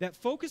that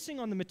focusing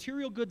on the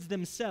material goods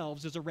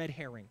themselves is a red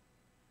herring,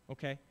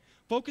 okay?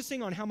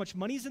 Focusing on how much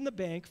money's in the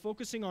bank,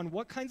 focusing on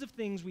what kinds of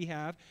things we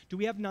have, do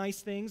we have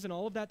nice things and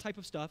all of that type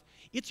of stuff,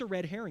 it's a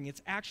red herring.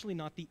 It's actually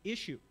not the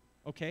issue,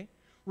 okay?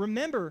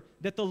 Remember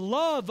that the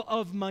love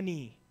of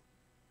money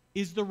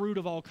is the root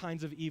of all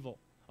kinds of evil.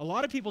 A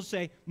lot of people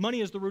say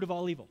money is the root of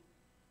all evil,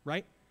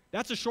 right?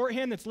 That's a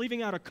shorthand that's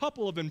leaving out a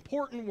couple of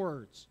important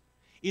words.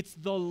 It's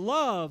the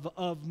love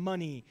of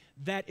money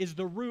that is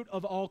the root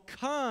of all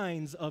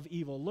kinds of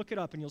evil. Look it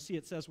up and you'll see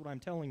it says what I'm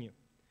telling you.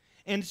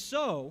 And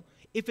so,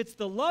 if it's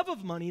the love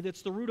of money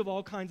that's the root of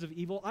all kinds of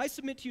evil, I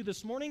submit to you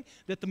this morning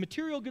that the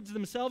material goods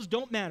themselves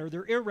don't matter.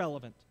 They're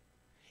irrelevant.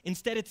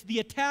 Instead, it's the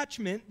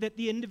attachment that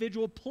the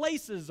individual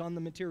places on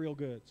the material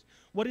goods.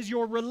 What is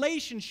your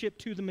relationship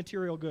to the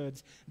material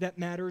goods that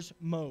matters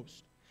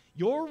most?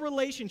 Your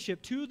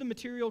relationship to the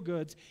material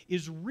goods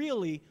is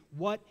really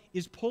what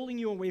is pulling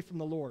you away from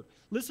the Lord.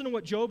 Listen to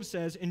what Job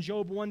says in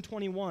Job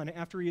 121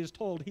 after he is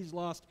told he's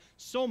lost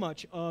so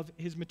much of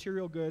his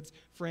material goods,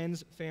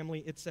 friends,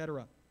 family,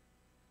 etc.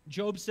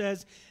 Job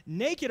says,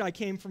 "Naked I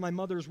came from my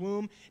mother's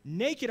womb,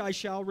 naked I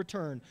shall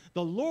return.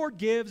 The Lord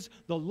gives,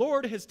 the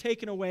Lord has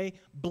taken away.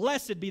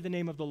 Blessed be the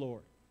name of the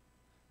Lord."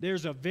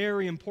 There's a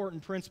very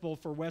important principle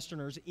for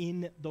Westerners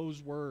in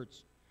those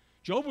words.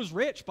 Job was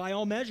rich by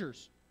all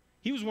measures.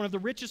 He was one of the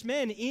richest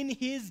men in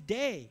his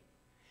day,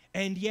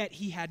 and yet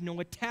he had no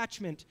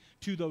attachment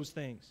to those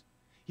things.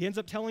 He ends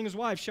up telling his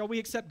wife, "Shall we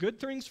accept good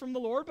things from the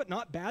Lord, but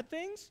not bad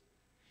things?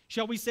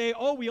 Shall we say,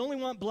 oh, we only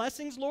want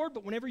blessings, Lord,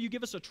 but whenever you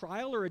give us a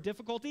trial or a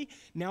difficulty,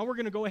 now we're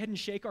going to go ahead and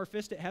shake our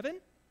fist at heaven?"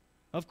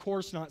 Of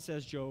course not,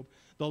 says Job.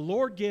 The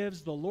Lord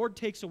gives, the Lord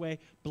takes away.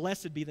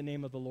 Blessed be the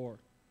name of the Lord.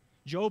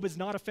 Job is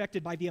not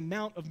affected by the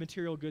amount of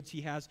material goods he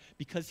has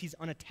because he's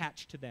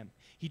unattached to them.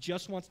 He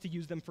just wants to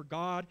use them for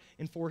God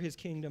and for his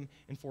kingdom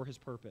and for his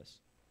purpose.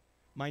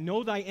 My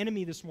Know Thy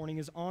Enemy this morning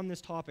is on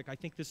this topic. I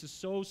think this is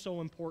so, so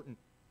important.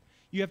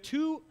 You have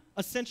two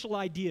essential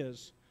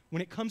ideas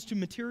when it comes to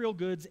material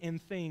goods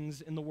and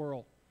things in the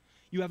world.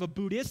 You have a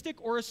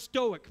Buddhistic or a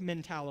Stoic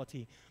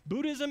mentality.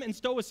 Buddhism and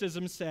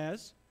Stoicism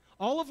says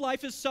all of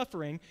life is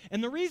suffering,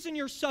 and the reason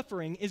you're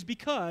suffering is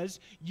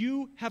because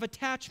you have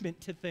attachment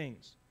to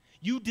things.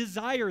 You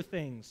desire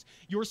things.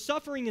 Your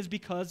suffering is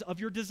because of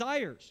your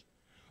desires.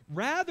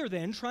 Rather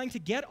than trying to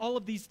get all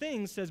of these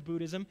things, says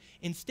Buddhism,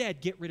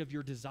 instead get rid of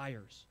your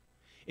desires.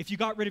 If you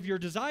got rid of your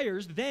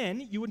desires,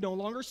 then you would no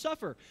longer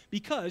suffer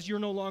because you're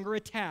no longer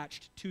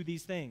attached to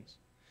these things.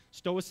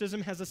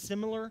 Stoicism has a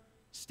similar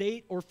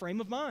state or frame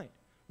of mind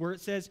where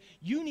it says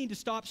you need to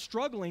stop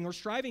struggling or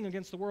striving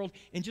against the world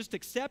and just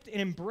accept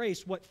and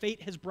embrace what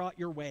fate has brought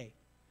your way.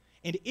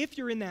 And if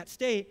you're in that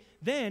state,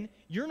 then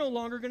you're no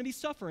longer going to be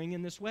suffering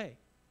in this way.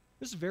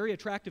 This is a very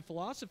attractive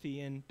philosophy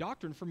and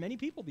doctrine for many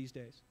people these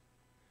days.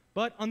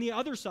 But on the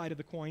other side of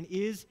the coin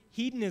is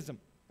hedonism,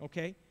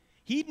 okay?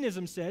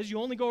 Hedonism says you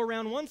only go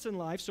around once in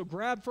life, so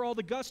grab for all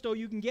the gusto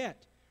you can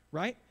get,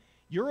 right?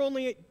 You're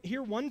only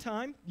here one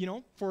time,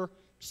 for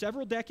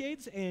several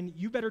decades, and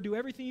you better do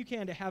everything you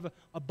can to have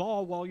a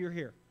ball while you're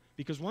here.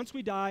 Because once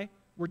we die,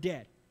 we're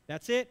dead.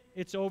 That's it.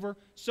 It's over.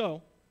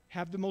 So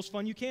have the most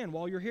fun you can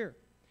while you're here.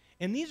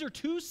 And these are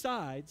two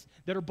sides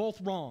that are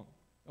both wrong,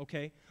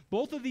 okay?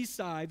 Both of these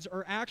sides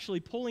are actually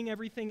pulling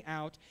everything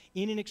out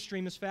in an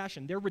extremist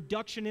fashion. They're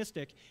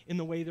reductionistic in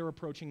the way they're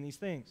approaching these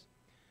things.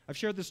 I've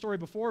shared this story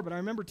before, but I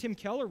remember Tim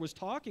Keller was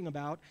talking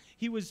about,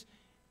 he was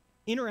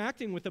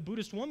interacting with a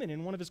Buddhist woman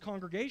in one of his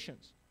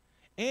congregations.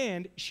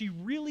 And she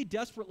really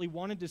desperately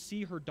wanted to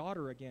see her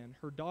daughter again.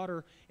 Her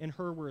daughter and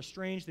her were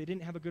estranged. They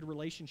didn't have a good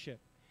relationship.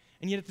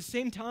 And yet at the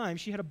same time,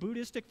 she had a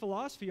Buddhistic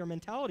philosophy or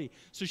mentality.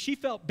 So she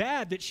felt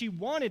bad that she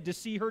wanted to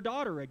see her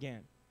daughter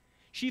again.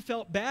 She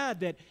felt bad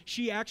that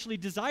she actually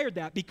desired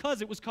that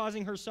because it was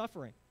causing her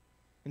suffering.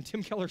 And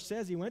Tim Keller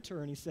says, he went to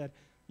her and he said,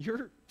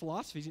 your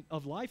philosophy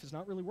of life is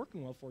not really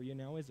working well for you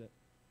now, is it?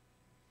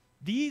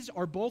 These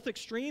are both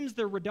extremes.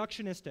 They're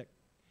reductionistic.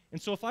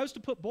 And so if I was to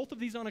put both of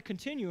these on a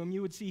continuum,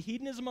 you would see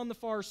hedonism on the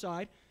far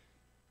side,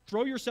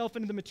 throw yourself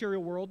into the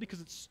material world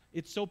because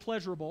it's so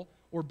pleasurable,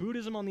 or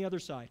Buddhism on the other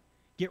side.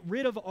 Get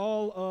rid of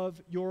all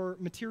of your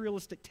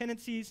materialistic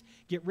tendencies,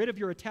 get rid of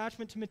your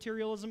attachment to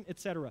materialism,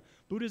 etc.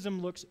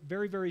 Buddhism looks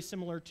very, very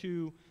similar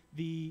to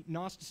the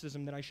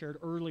Gnosticism that I shared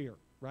earlier,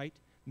 right?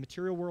 The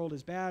material world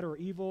is bad or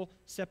evil,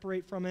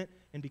 separate from it,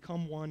 and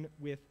become one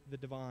with the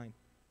divine.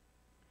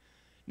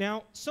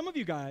 Now, some of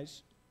you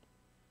guys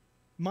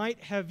might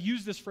have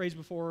used this phrase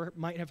before,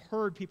 might have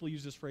heard people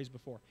use this phrase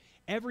before.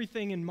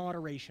 Everything in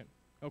moderation,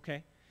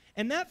 okay?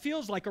 And that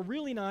feels like a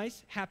really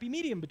nice, happy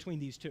medium between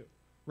these two,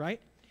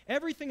 right?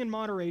 Everything in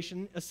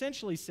moderation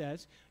essentially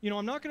says,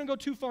 I'm not going to go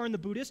too far in the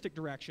Buddhistic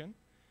direction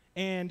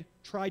and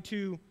try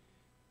to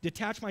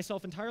detach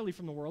myself entirely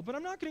from the world, but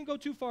I'm not going to go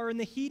too far in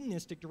the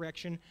hedonistic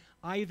direction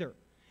either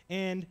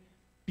and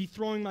be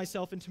throwing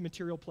myself into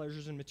material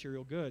pleasures and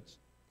material goods.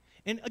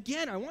 And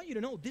again, I want you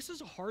to know this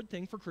is a hard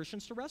thing for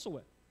Christians to wrestle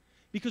with.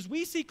 Because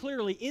we see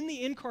clearly in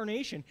the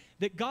incarnation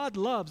that God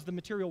loves the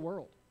material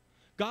world.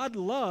 God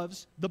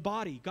loves the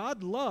body.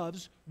 God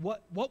loves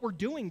what we're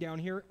doing down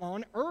here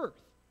on earth.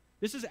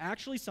 This is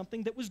actually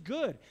something that was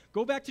good.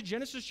 Go back to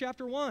Genesis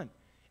chapter 1.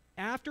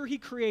 After he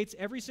creates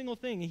every single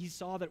thing, he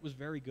saw that it was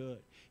very good.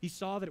 He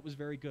saw that it was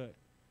very good.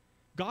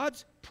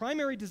 God's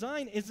primary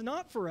design is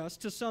not for us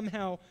to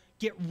somehow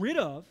get rid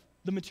of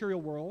the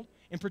material world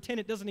and pretend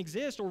it doesn't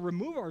exist or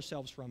remove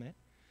ourselves from it.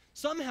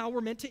 Somehow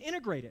we're meant to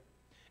integrate it.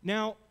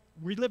 Now,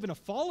 we live in a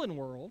fallen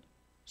world,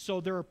 so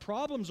there are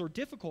problems or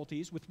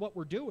difficulties with what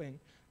we're doing,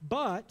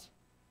 but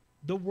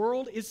the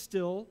world is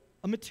still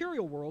a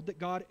material world that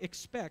God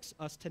expects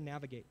us to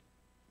navigate.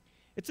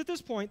 It's at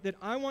this point that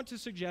I want to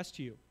suggest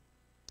to you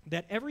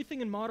that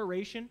everything in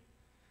moderation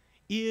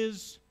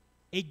is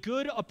a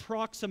good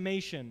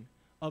approximation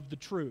of the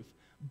truth,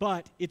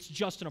 but it's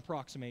just an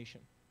approximation.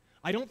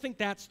 I don't think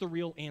that's the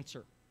real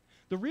answer.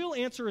 The real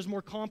answer is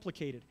more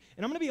complicated.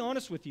 And I'm going to be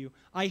honest with you.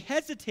 I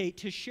hesitate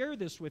to share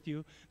this with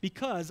you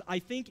because I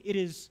think it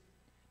is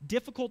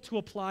difficult to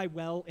apply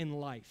well in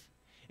life.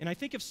 And I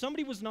think if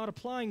somebody was not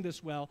applying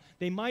this well,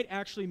 they might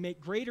actually make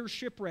greater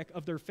shipwreck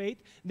of their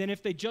faith than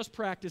if they just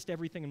practiced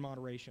everything in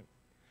moderation.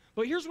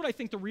 But here's what I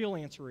think the real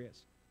answer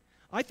is.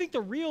 I think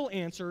the real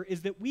answer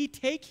is that we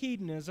take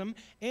hedonism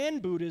and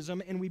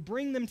Buddhism and we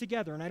bring them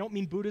together. And I don't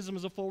mean Buddhism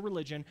as a full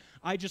religion.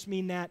 I just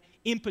mean that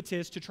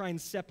impetus to try and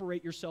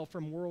separate yourself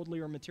from worldly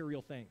or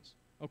material things,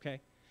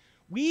 okay?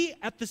 We,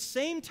 at the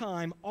same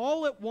time,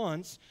 all at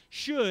once,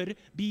 should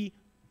be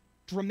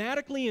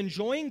dramatically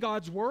enjoying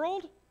God's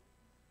world,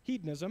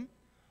 hedonism,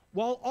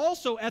 while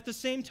also at the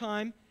same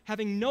time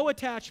having no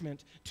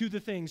attachment to the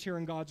things here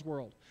in God's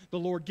world. The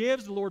Lord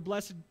gives, the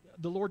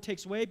Lord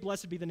takes away,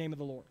 blessed be the name of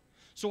the Lord.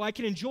 So I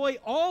can enjoy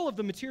all of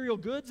the material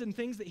goods and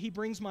things that he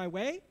brings my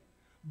way,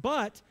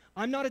 but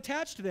I'm not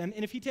attached to them,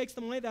 and if he takes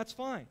them away, that's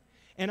fine.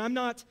 And I'm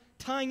not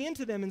tying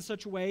into them in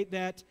such a way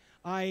that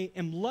I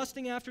am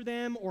lusting after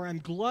them or I'm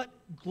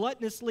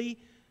gluttonously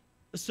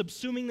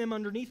subsuming them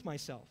underneath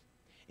myself.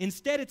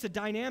 Instead, it's a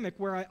dynamic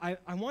where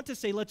I want to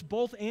say, let's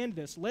both and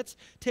this. Let's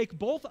take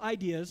both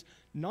ideas,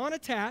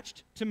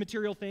 non-attached to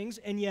material things,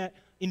 and yet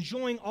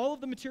enjoying all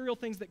of the material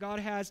things that God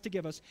has to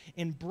give us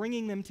and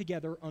bringing them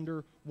together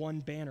under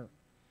one banner.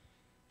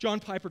 John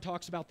Piper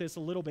talks about this a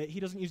little bit. He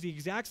doesn't use the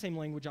exact same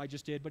language I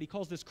just did, but he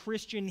calls this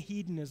Christian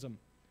hedonism,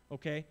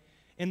 okay?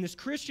 And this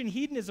Christian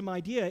hedonism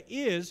idea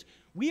is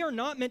we are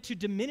not meant to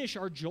diminish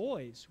our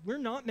joys. We're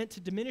not meant to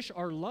diminish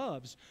our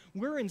loves.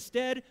 We're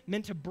instead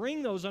meant to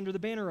bring those under the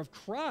banner of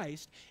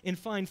Christ and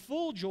find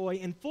full joy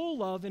and full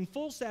love and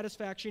full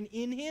satisfaction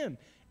in him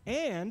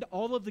and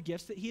all of the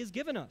gifts that he has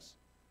given us.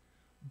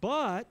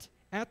 But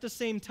at the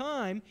same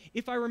time,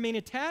 if I remain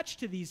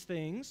attached to these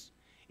things,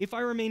 if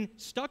I remain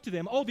stuck to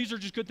them, these are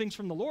just good things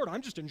from the Lord.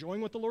 I'm just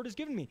enjoying what the Lord has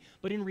given me.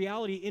 But in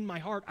reality, in my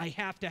heart, I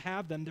have to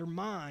have them. They're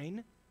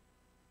mine.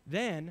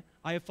 Then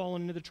I have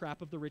fallen into the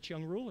trap of the rich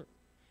young ruler.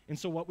 And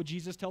so what would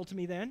Jesus tell to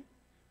me then?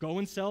 Go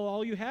and sell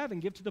all you have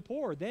and give to the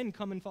poor. Then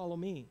come and follow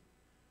me.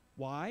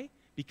 Why?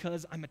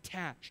 Because I'm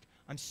attached.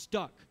 I'm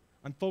stuck.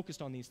 I'm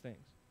focused on these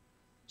things.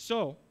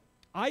 So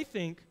I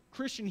think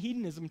Christian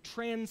hedonism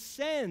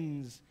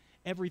transcends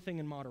everything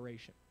in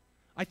moderation.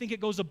 I think it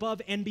goes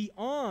above and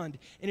beyond,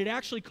 and it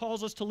actually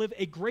calls us to live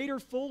a greater,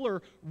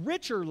 fuller,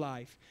 richer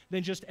life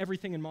than just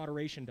everything in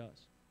moderation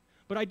does.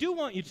 But I do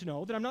want you to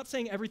know that I'm not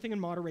saying everything in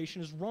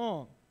moderation is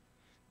wrong.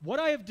 What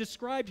I have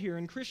described here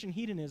in Christian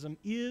hedonism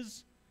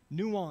is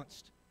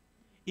nuanced.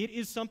 it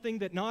is something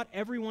that not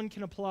everyone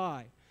can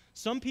apply.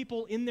 Some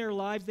people in their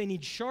lives, they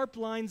need sharp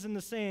lines in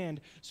the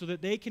sand so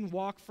that they can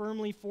walk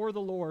firmly for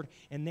the Lord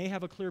and they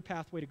have a clear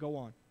pathway to go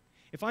on.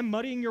 If I'm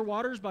muddying your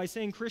waters by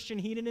saying Christian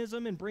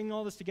hedonism and bringing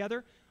all this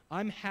together,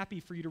 I'm happy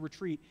for you to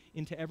retreat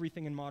into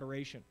everything in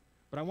moderation.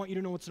 But I want you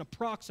to know it's an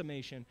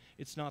approximation.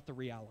 It's not the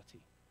reality.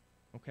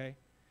 Okay?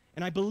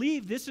 And I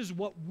believe this is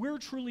what we're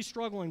truly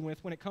struggling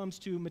with when it comes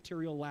to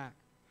material lack.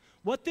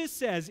 What this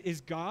says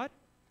is, God,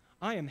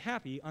 I am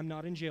happy I'm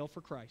not in jail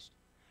for Christ.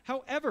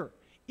 However,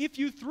 if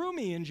you threw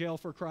me in jail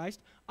for Christ,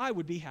 I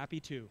would be happy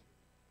too.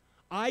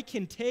 I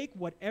can take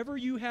whatever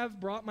you have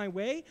brought my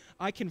way.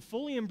 I can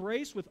fully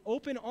embrace with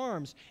open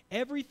arms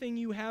everything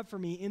you have for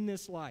me in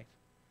this life.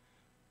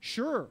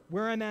 Sure,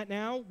 where I'm at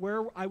now,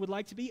 where I would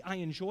like to be, I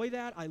enjoy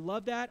that. I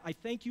love that. I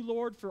thank you,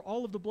 Lord, for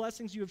all of the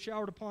blessings you have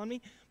showered upon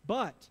me.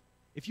 But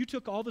if you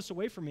took all this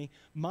away from me,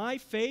 my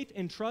faith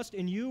and trust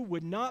in you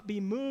would not be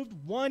moved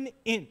 1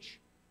 inch.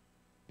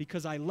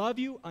 Because I love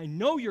you, I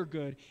know you're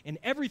good, and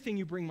everything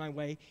you bring my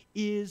way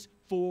is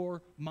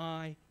for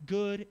my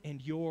good and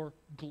your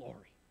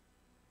glory.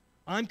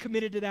 I'm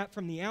committed to that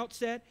from the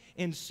outset,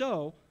 and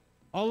so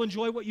I'll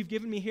enjoy what you've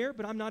given me here,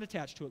 but I'm not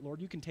attached to it, Lord.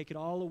 You can take it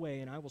all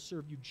away, and I will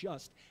serve you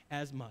just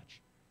as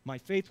much. My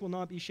faith will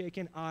not be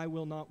shaken. I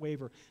will not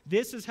waver.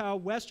 This is how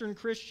Western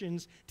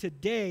Christians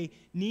today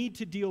need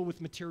to deal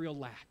with material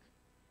lack.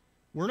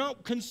 We're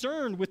not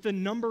concerned with the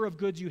number of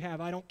goods you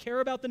have. I don't care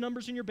about the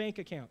numbers in your bank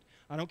account.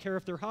 I don't care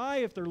if they're high,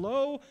 if they're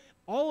low,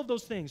 all of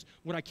those things.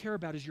 What I care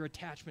about is your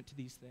attachment to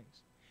these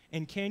things.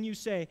 And can you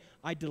say,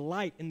 I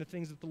delight in the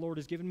things that the Lord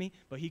has given me,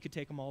 but he could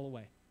take them all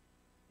away.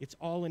 It's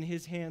all in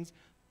his hands.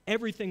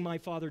 Everything my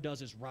Father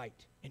does is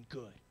right and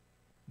good.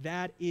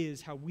 That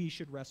is how we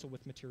should wrestle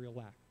with material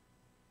lack.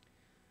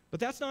 But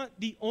that's not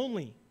the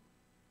only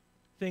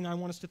thing I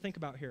want us to think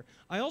about here.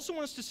 I also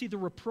want us to see the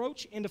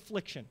reproach and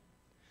affliction.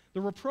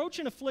 The reproach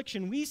and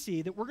affliction we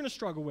see that we're going to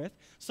struggle with,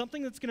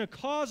 something that's going to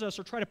cause us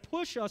or try to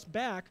push us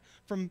back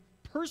from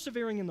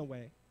persevering in the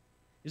way,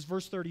 is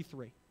verse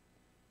 33.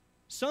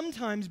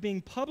 Sometimes being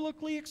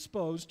publicly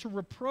exposed to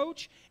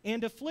reproach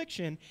and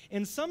affliction,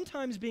 and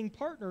sometimes being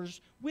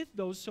partners with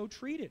those so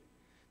treated.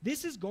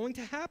 This is going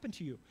to happen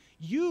to you.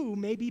 You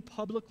may be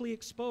publicly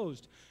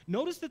exposed.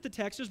 Notice that the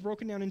text is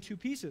broken down in two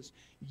pieces.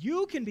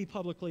 You can be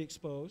publicly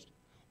exposed,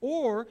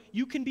 or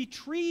you can be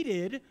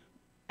treated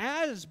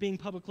as being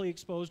publicly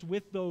exposed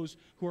with those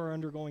who are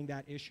undergoing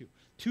that issue.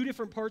 Two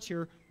different parts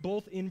here,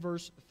 both in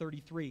verse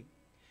 33.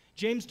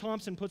 James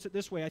Thompson puts it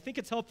this way. I think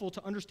it's helpful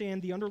to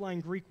understand the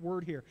underlying Greek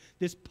word here,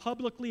 this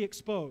publicly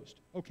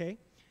exposed, okay?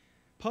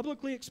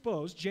 Publicly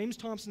exposed, James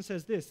Thompson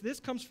says this. This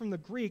comes from the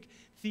Greek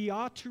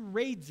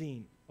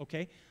theatradzine,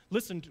 okay?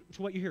 Listen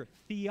to what you hear.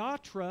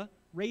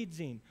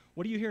 Theatradzine.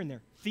 What are you hearing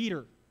there?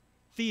 Theater.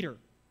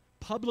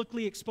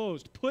 Publicly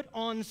exposed, put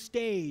on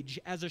stage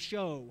as a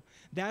show.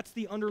 That's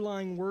the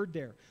underlying word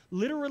there.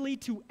 Literally,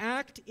 to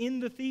act in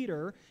the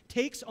theater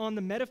takes on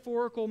the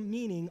metaphorical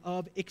meaning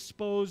of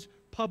expose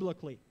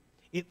publicly.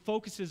 It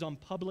focuses on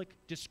public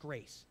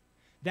disgrace.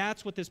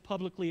 That's what this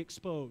publicly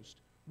exposed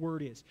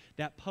word is,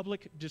 that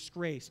public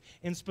disgrace.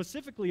 And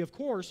specifically, of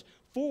course,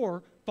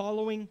 for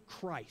following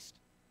Christ.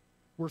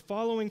 We're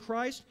following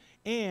Christ,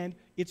 and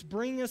it's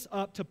bringing us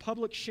up to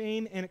public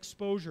shame and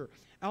exposure.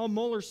 Al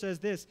Mohler says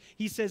this.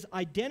 He says,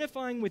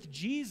 identifying with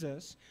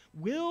Jesus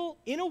will,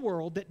 in a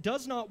world that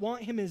does not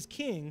want him as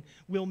king,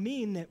 will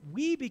mean that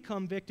we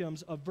become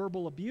victims of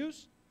verbal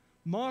abuse,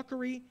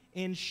 mockery,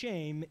 and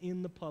shame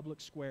in the public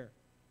square.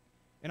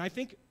 And I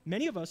think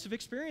many of us have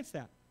experienced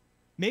that.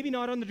 Maybe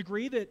not on the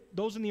degree that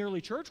those in the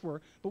early church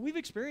were, but we've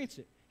experienced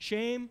it.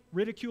 Shame,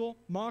 ridicule,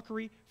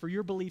 mockery for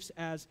your beliefs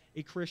as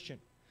a Christian.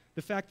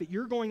 The fact that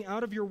you're going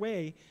out of your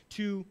way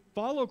to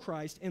follow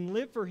Christ and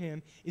live for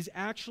him is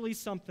actually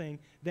something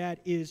that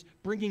is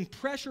bringing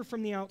pressure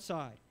from the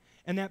outside.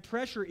 And that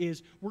pressure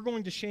is, we're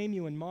going to shame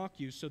you and mock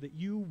you so that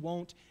you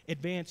won't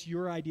advance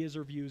your ideas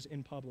or views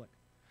in public.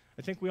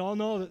 I think we all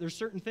know that there's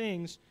certain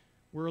things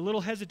we're a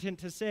little hesitant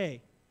to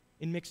say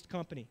in mixed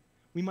company.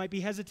 We might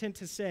be hesitant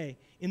to say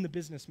in the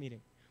business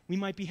meeting. We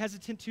might be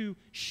hesitant to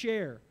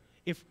share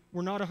if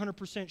we're not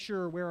 100%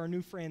 sure where our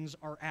new friends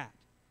are at.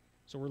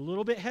 So we're a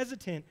little bit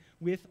hesitant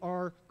with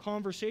our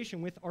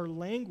conversation, with our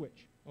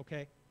language,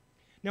 okay?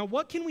 Now,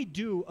 what can we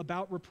do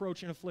about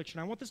reproach and affliction?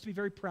 I want this to be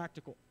very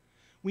practical.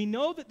 We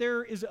know that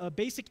there is a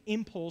basic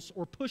impulse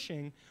or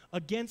pushing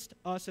against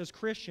us as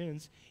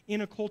Christians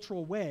in a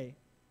cultural way.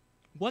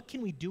 What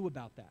can we do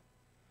about that?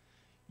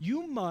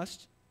 You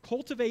must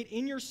cultivate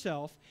in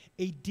yourself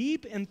a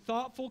deep and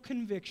thoughtful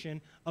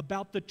conviction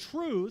about the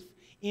truth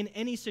in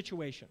any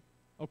situation,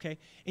 okay?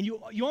 And you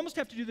almost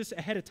have to do this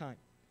ahead of time.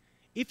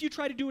 If you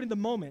try to do it in the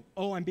moment,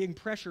 oh, I'm being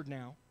pressured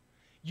now,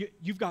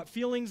 you've got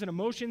feelings and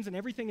emotions and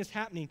everything is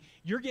happening,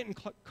 you're getting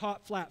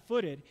caught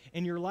flat-footed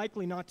and you're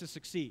likely not to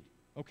succeed,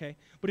 okay?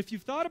 But if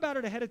you've thought about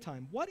it ahead of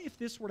time, what if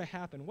this were to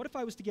happen? What if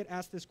I was to get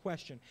asked this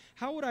question?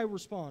 How would I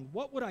respond?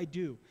 What would I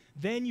do?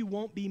 Then you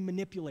won't be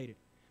manipulated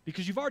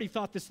because you've already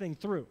thought this thing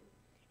through.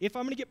 if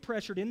I'm going to get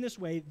pressured in this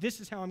way, this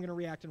is how I'm going to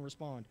react and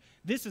respond.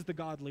 This is the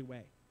godly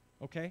way,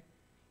 okay?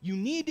 You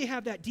need to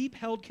have that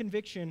deep-held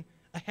conviction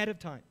ahead of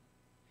time.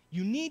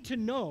 You need to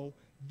know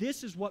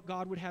this is what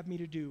God would have me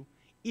to do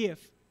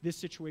if this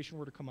situation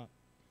were to come up.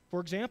 For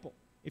example,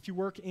 if you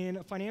work in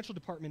a financial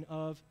department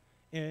of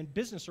a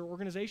business or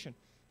organization,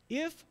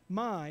 if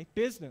my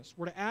business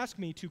were to ask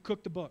me to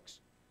cook the books,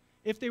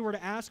 if they were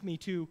to ask me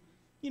to,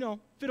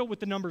 fiddle with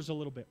the numbers a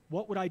little bit,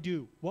 what would I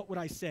do? What would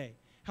I say?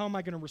 How am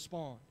I going to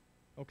respond?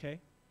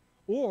 Okay?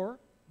 Or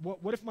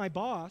what if my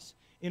boss,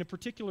 in a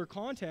particular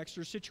context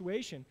or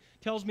situation,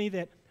 tells me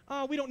that,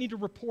 we don't need to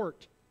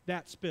report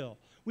that spill.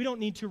 We don't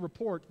need to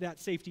report that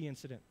safety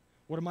incident.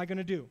 What am I going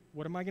to do?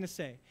 What am I going to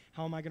say?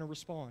 How am I going to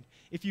respond?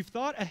 If you've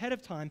thought ahead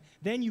of time,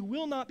 then you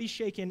will not be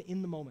shaken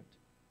in the moment.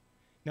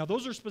 Now,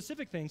 those are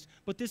specific things,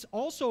 but this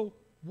also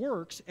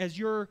works as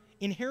your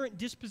inherent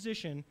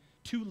disposition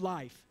to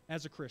life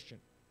as a Christian.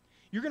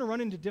 You're going to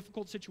run into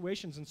difficult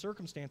situations and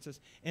circumstances,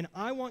 and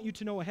I want you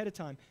to know ahead of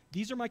time,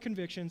 these are my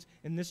convictions,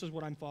 and this is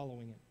what I'm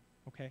following in,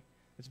 okay?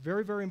 It's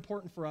very, very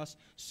important for us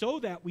so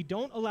that we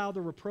don't allow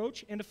the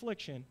reproach and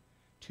affliction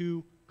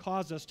to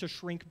cause us to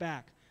shrink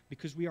back,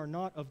 because we are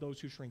not of those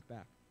who shrink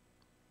back.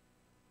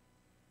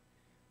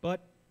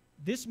 But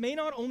this may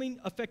not only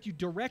affect you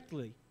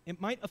directly, it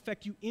might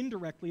affect you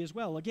indirectly as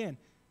well. Again,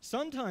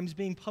 sometimes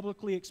being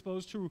publicly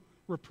exposed to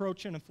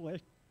reproach and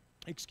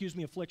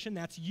affliction,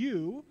 that's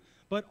you,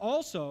 but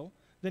also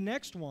the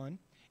next one,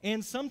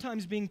 and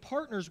sometimes being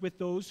partners with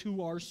those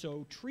who are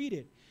so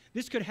treated.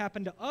 This could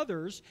happen to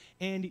others,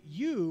 and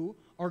you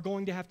are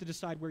going to have to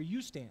decide where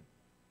you stand.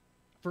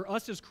 For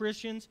us as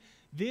Christians,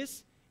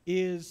 this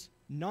is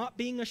not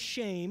being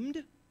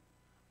ashamed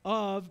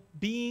of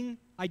being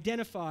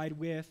identified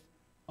with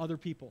other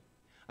people.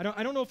 I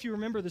don't know if you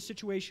remember the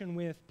situation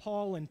with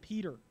Paul and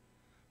Peter,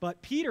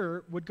 but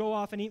Peter would go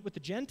off and eat with the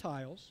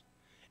Gentiles,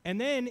 and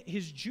then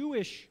his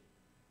Jewish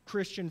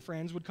Christian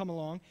friends would come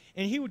along,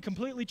 and he would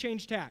completely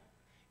change tack.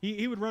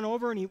 He would run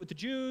over and eat with the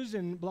Jews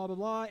and blah, blah,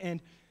 blah,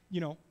 and,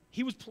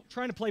 he was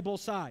trying to play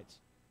both sides,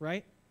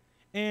 right?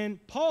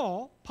 And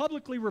Paul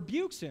publicly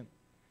rebukes him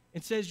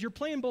and says, you're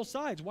playing both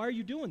sides. Why are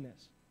you doing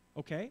this?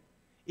 Okay?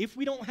 If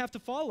we don't have to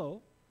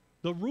follow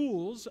the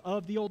rules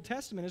of the Old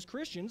Testament as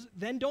Christians,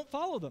 then don't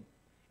follow them.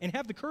 And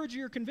have the courage of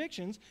your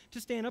convictions to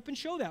stand up and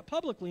show that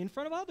publicly in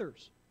front of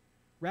others,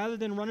 rather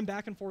than running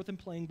back and forth and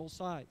playing both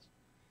sides.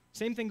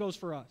 Same thing goes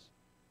for us.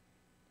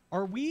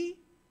 Are we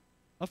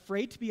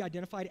afraid to be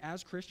identified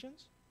as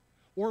Christians?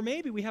 Or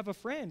maybe we have a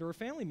friend or a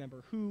family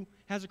member who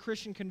has a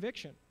Christian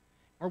conviction.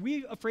 Are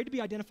we afraid to be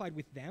identified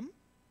with them?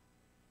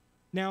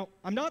 Now,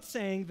 I'm not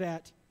saying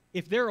that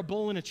if they're a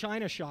bull in a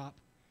china shop,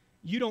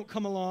 you don't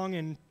come along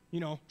and,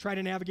 try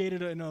to navigate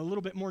it in a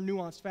little bit more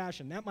nuanced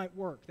fashion. That might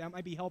work. That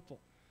might be helpful.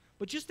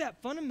 But just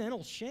that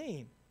fundamental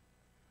shame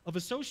of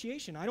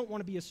association, I don't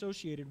want to be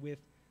associated with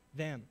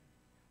them.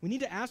 We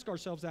need to ask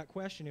ourselves that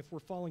question if we're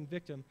falling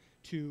victim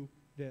to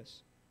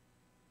this.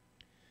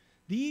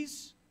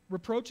 These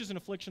reproaches and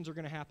afflictions are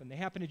going to happen. They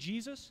happen to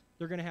Jesus.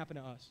 They're going to happen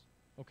to us.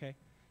 Okay?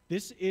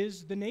 This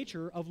is the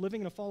nature of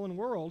living in a fallen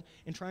world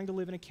and trying to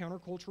live in a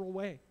countercultural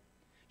way.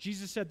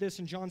 Jesus said this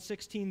in John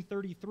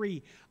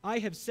 16:33, I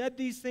have said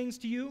these things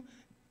to you,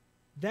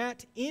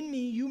 that in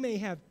me you may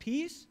have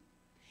peace.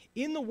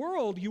 In the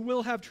world you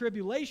will have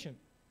tribulation,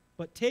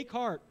 but take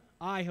heart,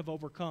 I have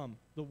overcome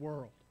the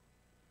world.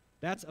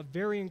 That's a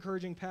very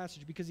encouraging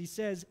passage because he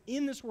says,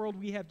 in this world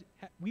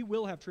we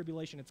will have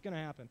tribulation. It's going to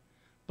happen.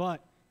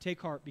 But take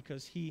heart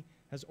because he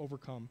has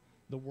overcome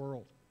the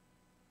world.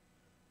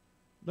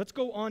 Let's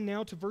go on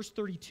now to verse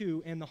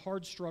 32 and the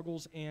hard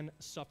struggles and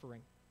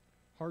suffering.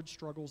 Hard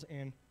struggles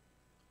and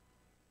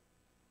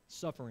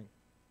suffering.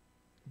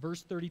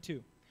 Verse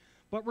 32.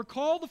 But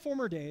recall the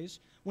former days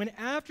when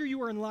after you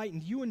were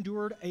enlightened, you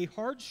endured a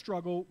hard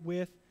struggle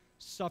with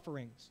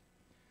sufferings.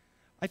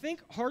 I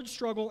think hard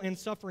struggle and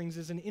sufferings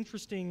is an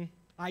interesting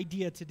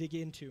idea to dig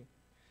into.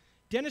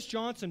 Dennis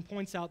Johnson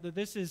points out that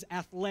this is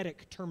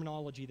athletic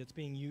terminology that's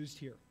being used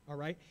here, all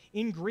right?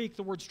 In Greek,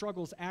 the word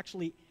struggle is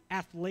actually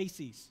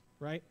athlesis,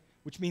 right?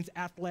 Which means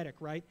athletic,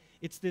 right?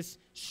 It's this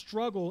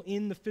struggle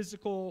in the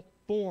physical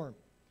form.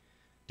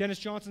 Dennis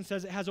Johnson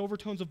says it has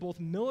overtones of both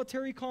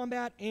military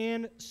combat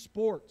and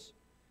sports.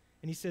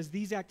 And he says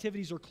these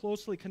activities are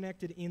closely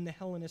connected in the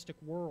Hellenistic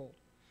world.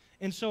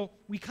 And so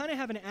we kind of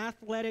have an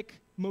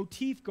athletic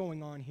motif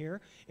going on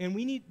here, and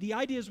the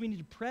idea is we need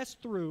to press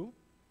through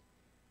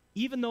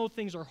even though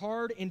things are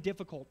hard and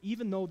difficult,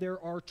 even though there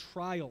are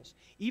trials,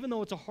 even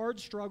though it's a hard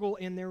struggle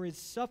and there is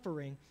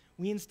suffering,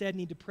 we instead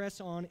need to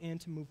press on and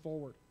to move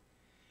forward.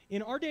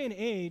 In our day and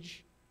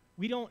age,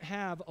 we don't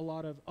have a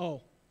lot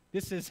of,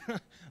 this is,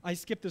 I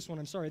skipped this one,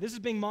 I'm sorry. This is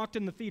being mocked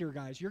in the theater,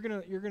 guys. You're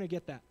gonna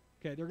get that.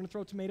 Okay, they're gonna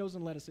throw tomatoes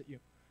and lettuce at you.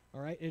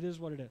 All right, it is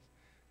what it is.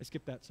 I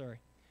skipped that, sorry.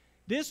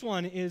 This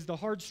one is the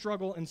hard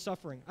struggle and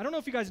suffering. I don't know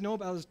if you guys know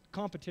about this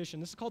competition.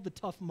 This is called the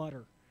Tough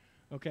Mudder,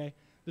 okay?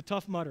 The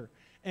Tough Mudder.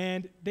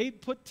 And they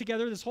put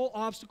together this whole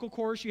obstacle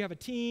course. You have a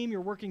team,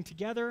 you're working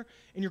together,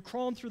 and you're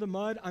crawling through the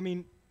mud. I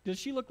mean, does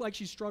she look like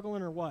she's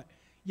struggling or what?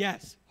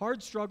 Yes,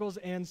 hard struggles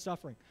and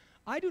suffering.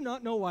 I do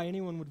not know why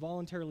anyone would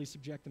voluntarily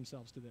subject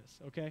themselves to this,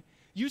 okay?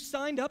 You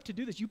signed up to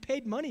do this. You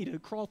paid money to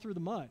crawl through the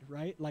mud,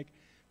 right? Like,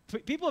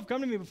 people have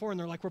come to me before and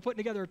they're like, we're putting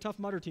together a Tough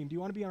Mudder team. Do you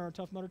want to be on our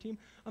Tough Mudder team?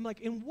 I'm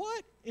like, in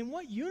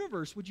what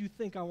universe would you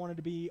think I wanted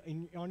to be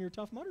on your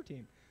Tough Mudder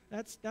team?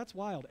 That's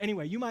wild.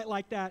 Anyway, you might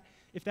like that.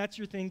 If that's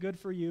your thing, good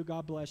for you.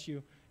 God bless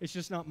you. It's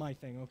just not my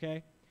thing,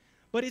 okay?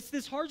 But it's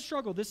this hard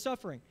struggle, this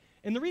suffering.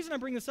 And the reason I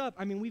bring this up,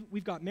 I mean,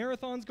 we've got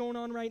marathons going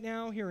on right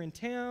now here in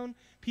town.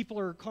 People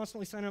are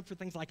constantly signing up for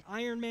things like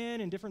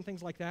Ironman and different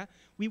things like that.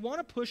 We want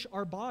to push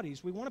our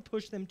bodies. We want to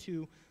push them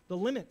to the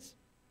limits.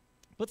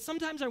 But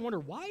sometimes I wonder,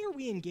 why are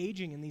we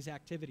engaging in these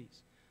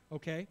activities,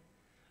 okay?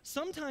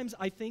 Sometimes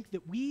I think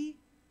that we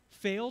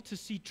fail to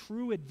see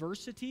true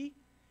adversity,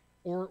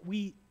 or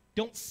we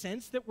don't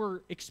sense that we're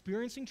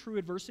experiencing true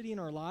adversity in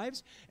our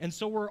lives, and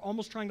so we're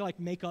almost trying to like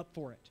make up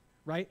for it.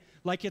 Right?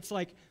 Like it's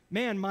like,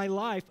 man, in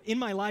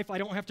my life, I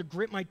don't have to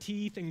grit my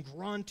teeth and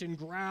grunt and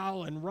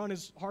growl and run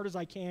as hard as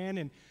I can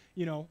and,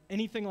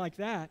 anything like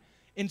that.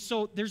 And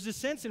so there's this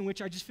sense in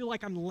which I just feel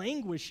like I'm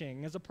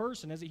languishing as a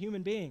person, as a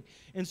human being.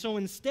 And so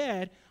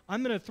instead,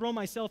 I'm going to throw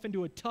myself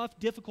into a tough,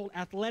 difficult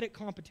athletic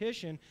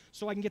competition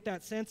so I can get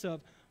that sense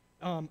of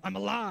I'm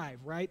alive,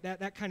 right?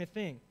 That kind of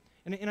thing.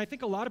 And I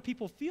think a lot of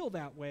people feel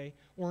that way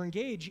or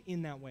engage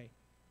in that way.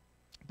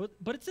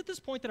 But it's at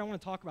this point that I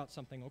want to talk about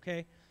something,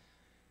 okay?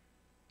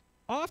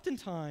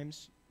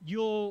 Oftentimes,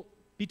 you'll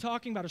be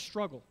talking about a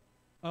struggle,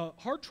 a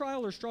hard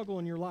trial or struggle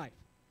in your life,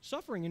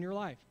 suffering in your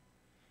life.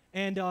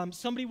 And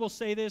somebody will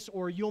say this,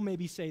 or you'll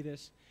maybe say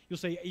this. You'll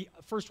say,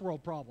 first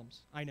world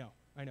problems. I know,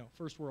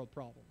 first world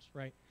problems,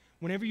 right?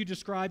 Whenever you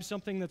describe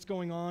something that's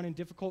going on and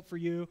difficult for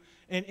you,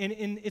 and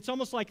it's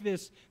almost like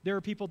this, there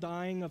are people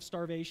dying of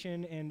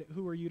starvation, and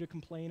who are you to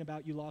complain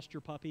about you lost your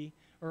puppy,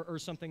 or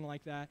something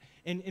like that.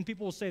 And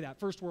people will say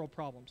that, first world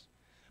problems.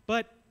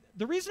 But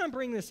the reason I'm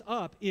bringing this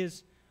up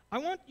is, I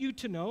want you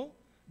to know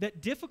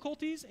that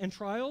difficulties and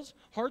trials,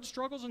 hard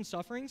struggles and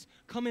sufferings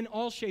come in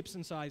all shapes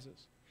and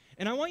sizes.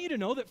 And I want you to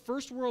know that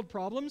first world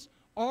problems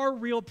are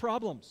real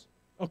problems,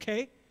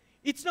 okay?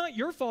 It's not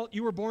your fault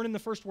you were born in the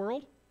first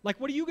world. Like,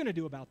 what are you going to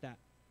do about that?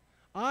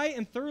 I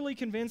am thoroughly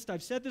convinced,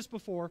 I've said this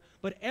before,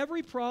 but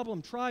every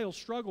problem, trial,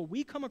 struggle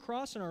we come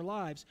across in our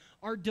lives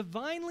are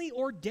divinely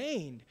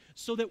ordained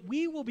so that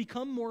we will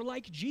become more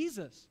like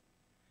Jesus.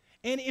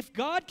 And if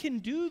God can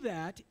do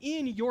that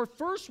in your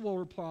first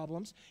world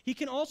problems, He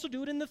can also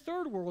do it in the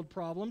third world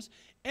problems.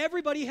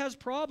 Everybody has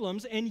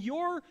problems, and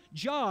your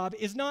job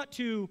is not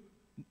to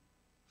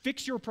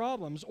fix your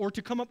problems or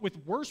to come up with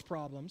worse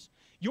problems.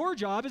 Your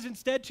job is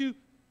instead to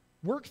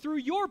work through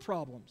your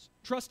problems,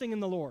 trusting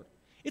in the Lord.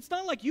 It's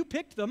not like you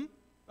picked them,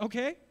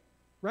 okay?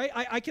 Right?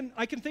 I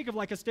can think of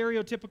like a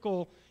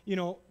stereotypical,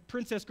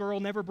 princess girl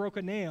never broke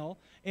a nail,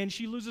 and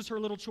she loses her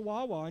little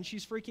chihuahua, and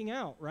she's freaking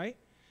out, right?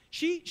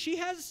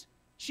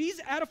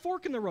 She's at a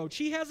fork in the road.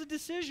 She has a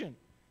decision.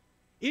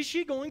 Is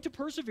she going to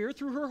persevere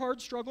through her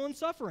hard struggle and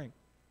suffering?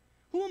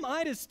 Who am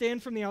I to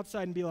stand from the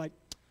outside and be like,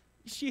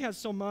 she has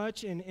so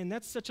much, and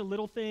that's such a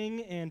little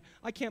thing, and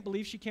I can't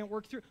believe she can't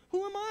work through.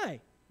 Who am I,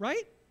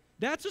 right?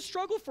 That's a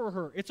struggle for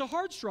her. It's a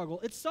hard struggle.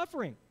 It's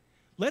suffering.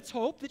 Let's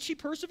hope that she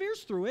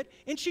perseveres through it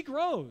and she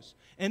grows.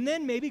 And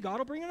then maybe God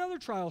will bring another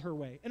trial her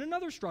way and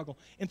another struggle.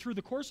 And through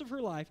the course of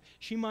her life,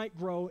 she might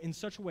grow in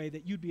such a way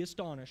that you'd be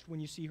astonished when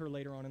you see her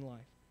later on in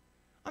life.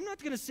 I'm not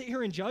going to sit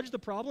here and judge the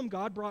problem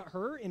God brought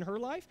her in her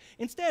life.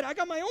 Instead, I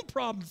got my own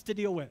problems to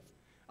deal with.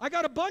 I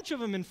got a bunch of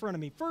them in front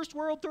of me. First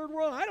world, third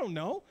world, I don't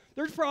know.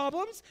 There's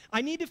problems.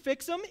 I need to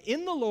fix them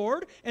in the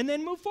Lord and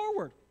then move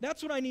forward.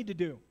 That's what I need to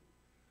do.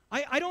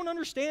 I don't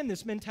understand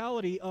this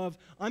mentality of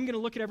I'm going to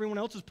look at everyone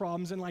else's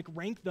problems and like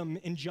rank them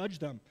and judge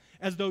them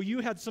as though you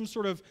had some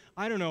sort of,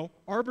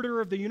 arbiter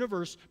of the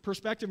universe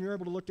perspective. You're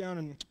able to look down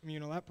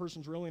and, that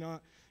person's really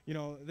not,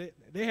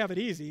 they have it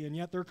easy and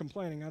yet they're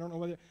complaining. I don't know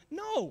whether.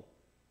 No.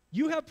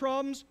 You have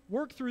problems,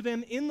 work through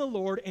them in the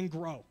Lord and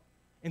grow.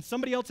 And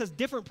somebody else has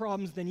different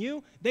problems than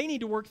you, they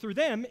need to work through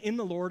them in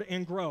the Lord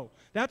and grow.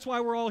 That's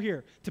why we're all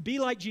here, to be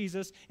like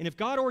Jesus. And if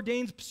God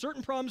ordains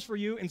certain problems for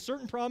you and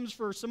certain problems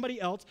for somebody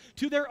else,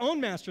 to their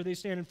own master they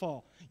stand and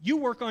fall. You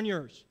work on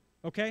yours,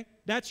 okay?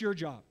 That's your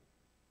job.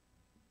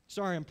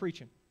 Sorry, I'm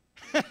preaching.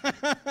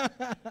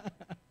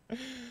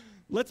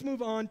 Let's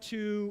move on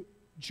to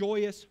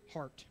joyous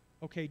heart.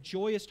 Okay,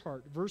 joyous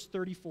heart, verse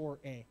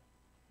 34a.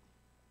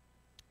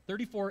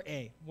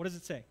 34a, what does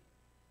it say?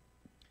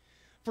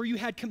 For you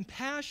had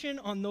compassion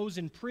on those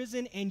in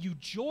prison, and you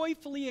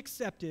joyfully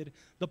accepted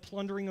the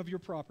plundering of your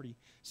property,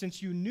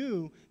 since you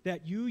knew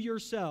that you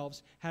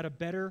yourselves had a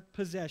better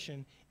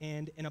possession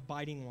and an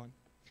abiding one.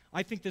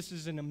 I think this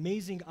is an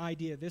amazing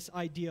idea, this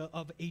idea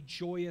of a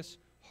joyous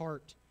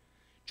heart.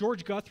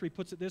 George Guthrie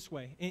puts it this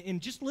way,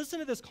 and just listen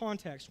to this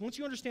context. Once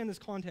you understand this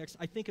context,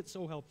 I think it's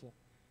so helpful.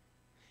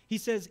 He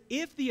says,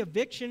 if the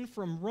eviction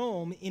from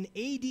Rome in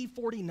AD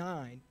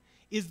 49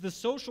 is the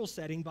social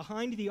setting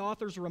behind the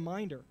author's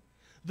reminder,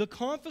 the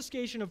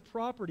confiscation of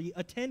property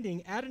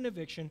attending at an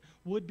eviction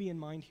would be in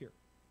mind here.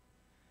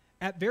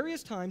 At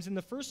various times in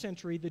the first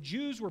century, the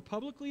Jews were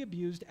publicly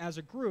abused as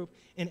a group,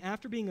 and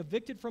after being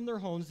evicted from their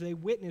homes, they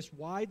witnessed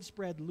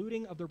widespread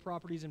looting of their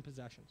properties and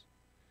possessions.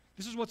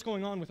 This is what's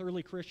going on with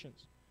early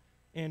Christians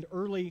and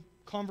early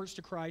converts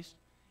to Christ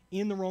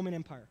in the Roman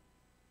Empire.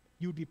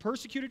 You would be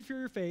persecuted for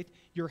your faith,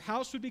 your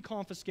house would be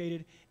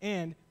confiscated,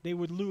 and they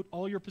would loot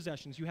all your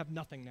possessions. You have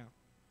nothing now.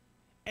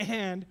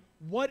 And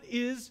what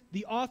is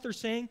the author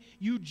saying?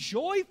 You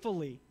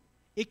joyfully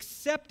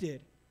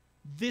accepted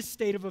this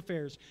state of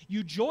affairs.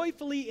 You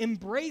joyfully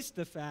embraced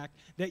the fact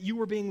that you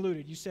were being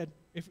looted. You said,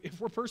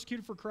 if we're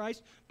persecuted for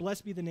Christ,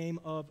 blessed be the name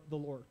of the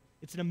Lord.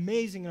 It's an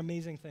amazing,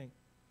 amazing thing.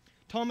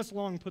 Thomas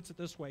Long puts it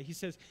this way. He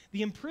says,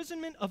 the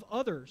imprisonment of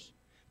others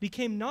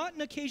became not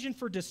an occasion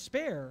for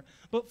despair,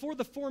 but for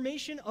the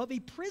formation of a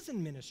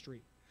prison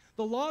ministry.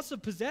 The loss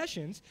of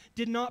possessions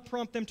did not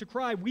prompt them to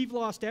cry, we've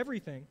lost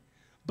everything.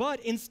 But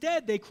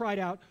instead they cried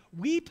out,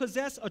 we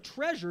possess a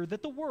treasure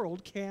that the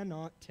world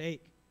cannot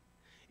take.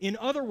 In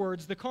other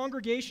words, the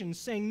congregation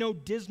sang no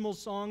dismal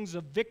songs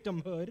of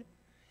victimhood,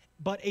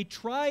 but a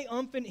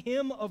triumphant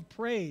hymn of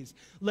praise.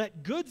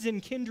 Let goods and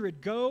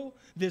kindred go,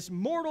 this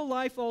mortal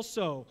life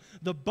also.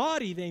 The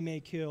body they may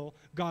kill,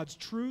 God's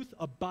truth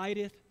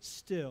abideth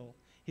still.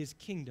 His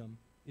kingdom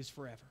is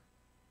forever.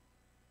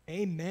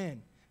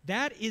 Amen.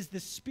 That is the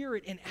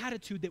spirit and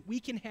attitude that we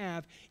can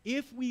have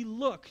if we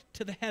look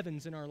to the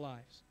heavens in our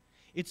lives.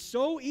 It's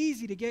so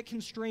easy to get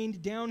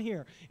constrained down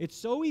here. It's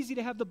so easy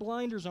to have the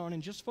blinders on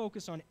and just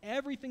focus on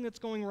everything that's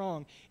going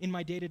wrong in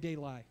my day-to-day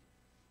life.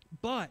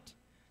 But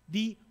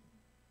the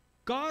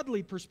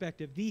godly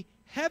perspective, the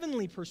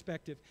heavenly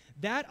perspective,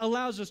 that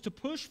allows us to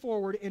push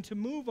forward and to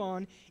move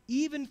on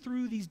even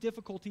through these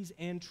difficulties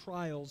and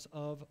trials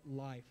of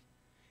life.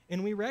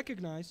 And we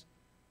recognize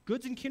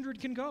goods and kindred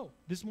can go.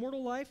 This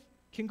mortal life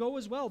can go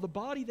as well. The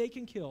body they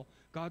can kill.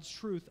 God's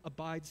truth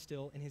abides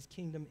still, and his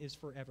kingdom is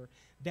forever.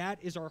 That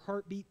is our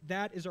heartbeat.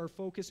 That is our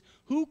focus.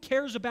 Who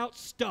cares about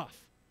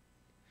stuff?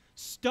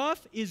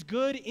 Stuff is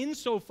good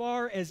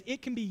insofar as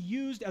it can be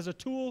used as a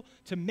tool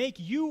to make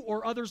you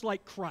or others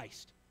like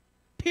Christ.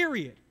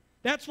 Period.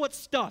 That's what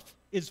stuff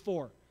is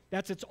for.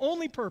 That's its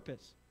only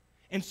purpose.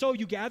 And so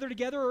you gather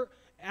together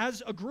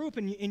as a group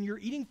and you're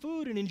eating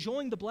food and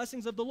enjoying the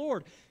blessings of the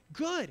Lord.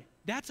 Good.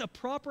 That's a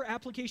proper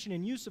application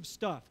and use of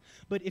stuff.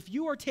 But if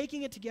you are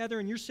taking it together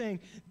and you're saying,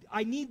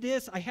 I need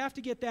this, I have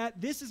to get that,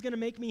 this is going to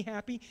make me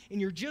happy,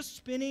 and you're just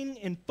spinning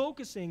and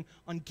focusing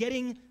on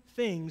getting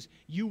things,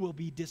 you will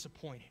be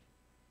disappointed.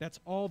 That's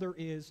all there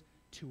is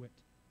to it.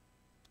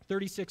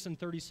 36 and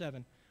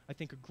 37, I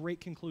think a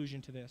great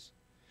conclusion to this.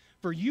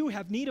 For you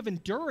have need of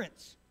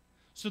endurance,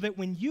 so that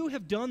when you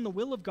have done the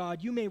will of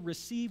God, you may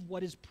receive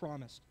what is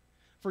promised.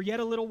 For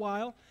yet a little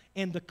while,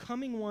 and the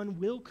coming one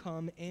will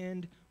come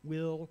and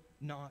will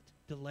not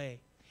delay.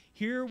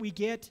 Here we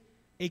get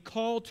a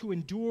call to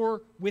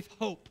endure with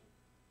hope,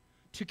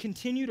 to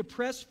continue to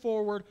press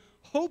forward,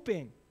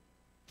 hoping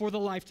for the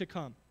life to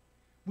come.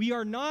 We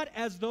are not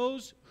as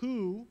those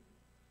who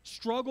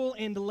struggle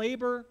and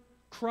labor,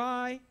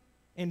 cry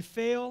and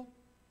fail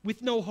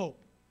with no hope.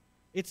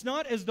 It's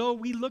not as though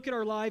we look at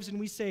our lives and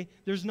we say,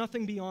 there's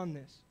nothing beyond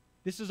this.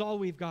 This is all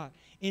we've got.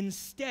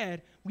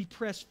 Instead, we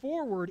press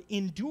forward,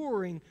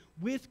 enduring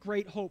with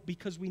great hope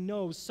because we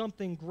know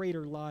something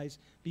greater lies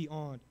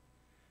beyond.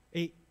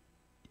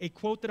 A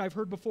quote that I've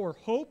heard before,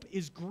 hope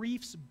is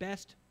grief's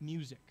best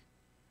music.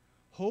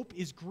 Hope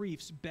is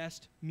grief's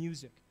best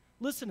music.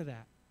 Listen to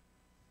that.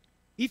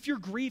 If you're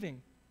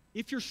grieving,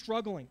 if you're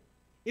struggling,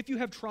 if you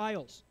have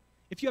trials,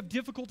 if you have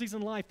difficulties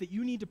in life that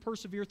you need to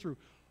persevere through,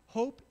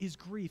 hope is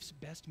grief's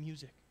best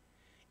music.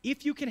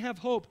 If you can have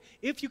hope,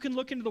 if you can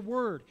look into the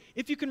Word,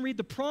 if you can read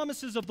the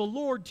promises of the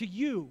Lord to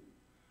you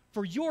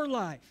for your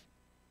life,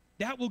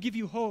 that will give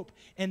you hope,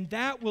 and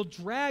that will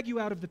drag you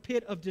out of the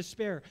pit of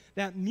despair.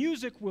 That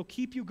music will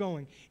keep you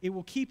going. It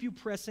will keep you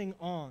pressing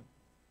on.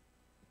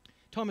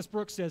 Thomas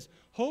Brooks says,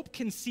 hope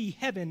can see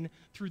heaven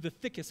through the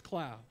thickest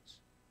clouds.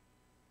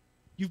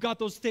 You've got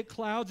those thick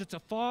clouds. It's a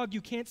fog.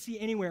 You can't see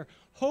anywhere.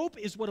 Hope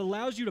is what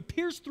allows you to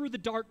pierce through the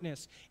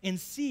darkness and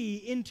see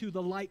into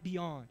the light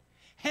beyond.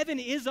 Heaven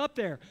is up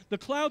there. The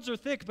clouds are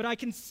thick, but I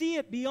can see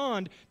it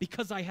beyond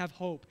because I have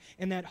hope.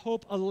 And that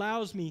hope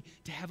allows me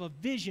to have a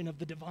vision of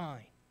the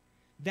divine.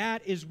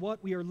 That is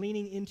what we are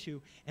leaning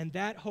into. And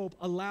that hope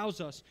allows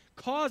us,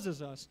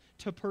 causes us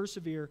to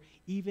persevere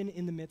even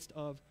in the midst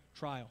of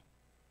trial.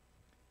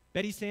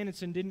 Betty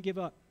Sanderson didn't give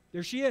up.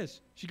 There she is.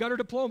 She got her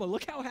diploma.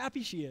 Look how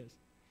happy she is.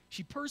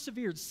 She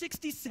persevered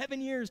 67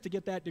 years to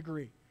get that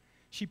degree.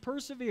 She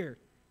persevered,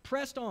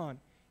 pressed on,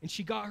 and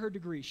she got her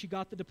degree. She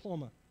got the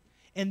diploma.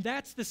 And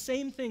that's the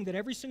same thing that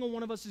every single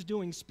one of us is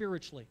doing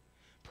spiritually.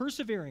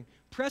 Persevering,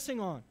 pressing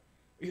on.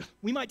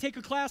 We might take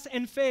a class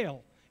and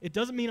fail. It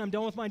doesn't mean I'm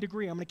done with my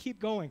degree. I'm going to keep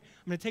going.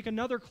 I'm going to take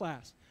another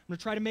class. I'm going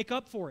to try to make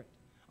up for it.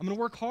 I'm going to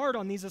work hard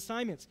on these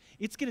assignments.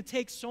 It's going to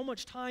take so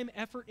much time,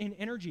 effort, and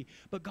energy.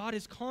 But God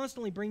is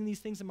constantly bringing these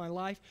things in my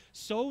life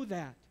so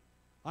that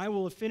I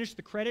will have finished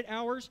the credit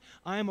hours.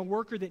 I am a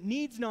worker that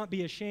needs not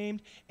be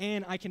ashamed,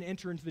 and I can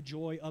enter into the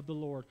joy of the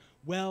Lord.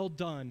 Well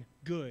done,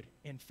 good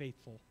and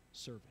faithful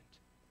servant.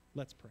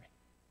 Let's pray.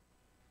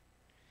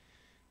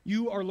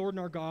 You, our Lord and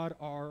our God,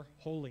 are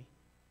holy.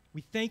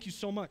 We thank you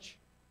so much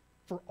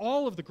for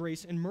all of the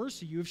grace and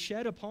mercy you have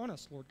shed upon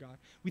us, Lord God.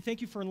 We thank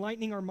you for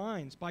enlightening our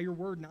minds by your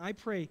word, and I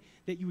pray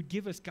that you would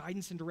give us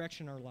guidance and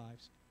direction in our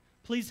lives.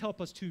 Please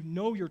help us to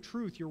know your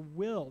truth, your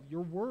will,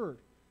 your word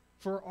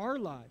for our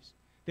lives,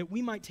 that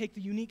we might take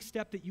the unique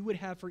step that you would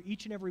have for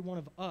each and every one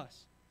of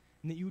us,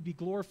 and that you would be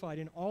glorified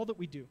in all that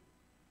we do,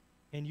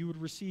 and you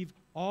would receive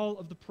all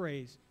of the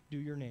praise due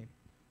your name.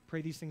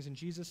 Pray these things in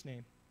Jesus'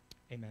 name.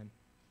 Amen.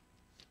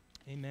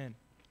 Amen.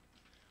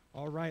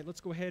 All right,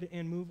 let's go ahead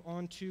and move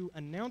on to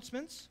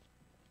announcements.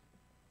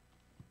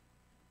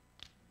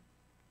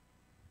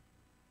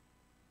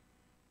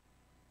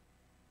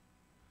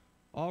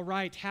 All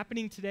right,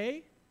 happening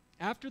today,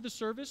 after the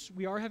service,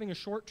 we are having a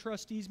short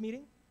trustees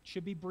meeting.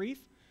 Should be brief,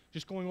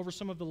 just going over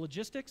some of the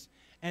logistics.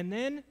 And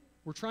then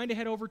we're trying to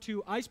head over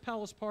to Ice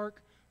Palace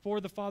Park for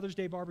the Father's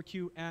Day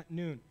barbecue at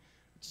noon.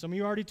 Some of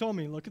you already told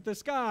me, look at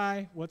this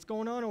guy. What's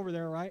going on over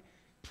there, right?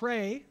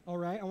 Pray, all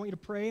right? I want you to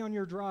pray on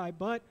your drive,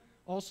 but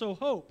also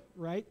hope,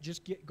 right?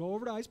 Just go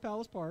over to Ice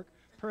Palace Park,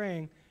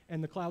 praying,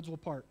 and the clouds will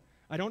part.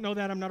 I don't know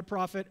that. I'm not a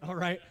prophet, all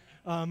right?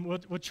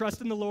 We'll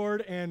trust in the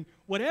Lord, and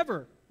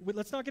whatever,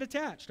 let's not get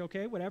attached,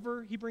 okay?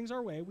 Whatever he brings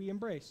our way, we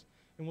embrace,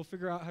 and we'll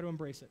figure out how to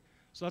embrace it.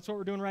 So that's what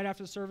we're doing right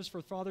after the service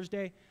for Father's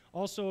Day.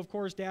 Also, of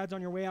course, dads,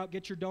 on your way out,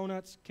 get your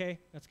donuts, okay?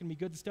 That's going to be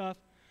good stuff.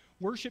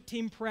 Worship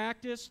team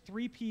practice,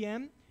 3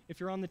 p.m., if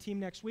you're on the team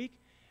next week.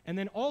 And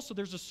then also,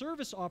 there's a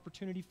service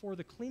opportunity for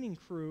the cleaning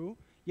crew.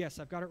 Yes,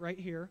 I've got it right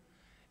here.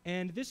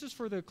 And this is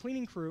for the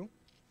cleaning crew,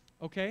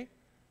 okay,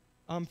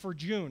 for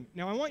June.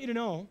 Now, I want you to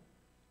know,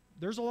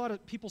 there's a lot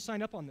of people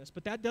signed up on this,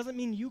 but that doesn't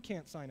mean you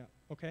can't sign up,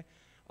 okay?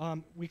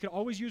 We could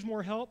always use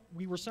more help.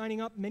 We were signing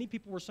up. Many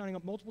people were signing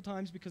up multiple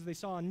times because they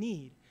saw a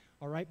need,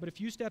 all right? But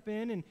if you step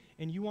in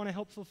and you want to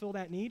help fulfill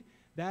that need,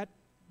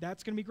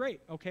 that's going to be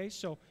great, okay?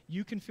 So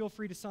you can feel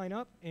free to sign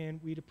up,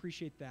 and we'd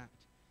appreciate that.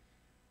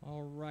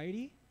 All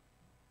righty.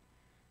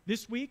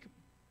 This week,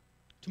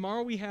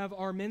 tomorrow we have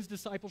our men's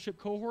discipleship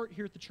cohort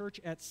here at the church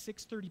at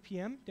 6:30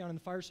 p.m. down in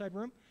the fireside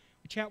room.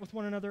 We chat with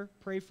one another,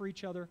 pray for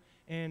each other,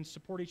 and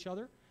support each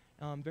other.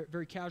 Very,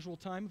 very casual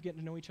time of getting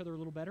to know each other a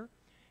little better.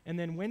 And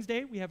then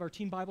Wednesday, we have our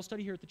teen Bible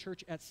study here at the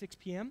church at 6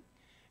 p.m.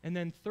 And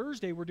then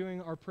Thursday, we're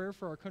doing our prayer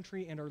for our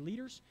country and our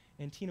leaders,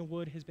 and Tina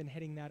Wood has been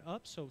heading that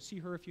up, so see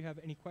her if you have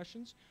any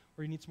questions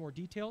or you need some more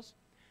details.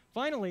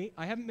 Finally,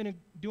 I haven't been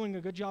doing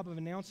a good job of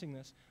announcing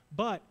this,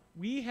 but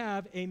we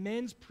have a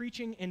men's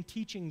preaching and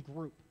teaching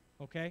group,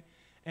 okay?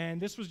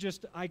 And this was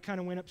just, I kind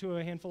of went up to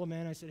a handful of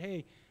men, I said,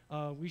 hey,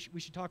 we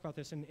should talk about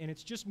this. And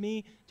it's just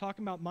me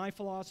talking about my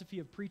philosophy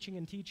of preaching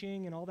and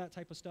teaching and all that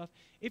type of stuff.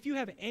 If you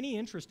have any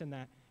interest in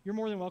that, you're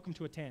more than welcome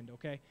to attend,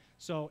 okay?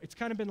 So it's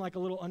kind of been like a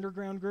little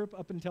underground group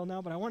up until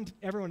now, but I want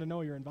everyone to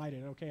know you're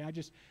invited, okay? I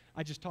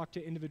just talked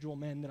to individual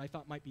men that I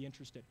thought might be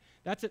interested.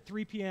 That's at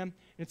 3 p.m., and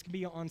it's going to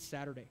be on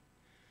Saturday.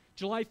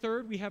 July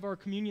 3rd, we have our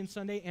Communion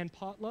Sunday and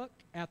potluck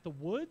at the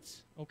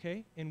Woods,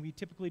 okay? And we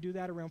typically do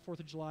that around 4th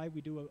of July.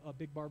 We do a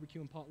big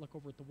barbecue and potluck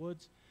over at the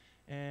Woods,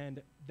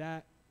 and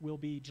that will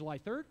be July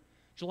 3rd.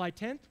 July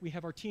 10th, we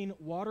have our Teen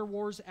Water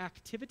Wars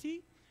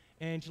activity,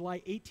 and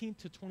July 18th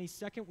to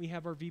 22nd, we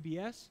have our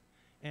VBS,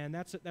 and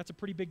that's a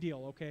pretty big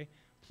deal, okay?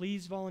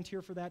 Please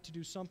volunteer for that to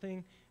do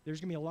something. There's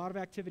going to be a lot of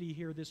activity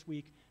here this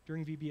week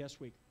during VBS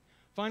week.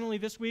 Finally,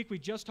 this week, we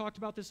just talked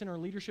about this in our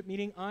leadership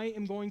meeting. I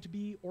am going to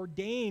be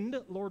ordained,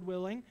 Lord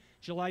willing,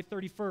 July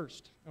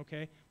 31st,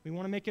 okay? We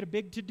want to make it a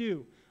big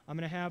to-do. I'm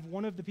going to have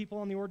one of the people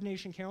on the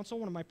ordination council,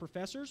 one of my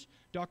professors,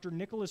 Dr.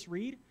 Nicholas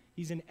Reed.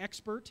 He's an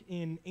expert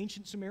in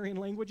ancient Sumerian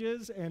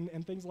languages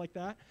and things like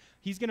that.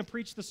 He's going to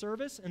preach the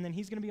service, and then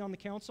he's going to be on the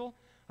council.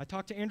 I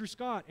talked to Andrew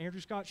Scott.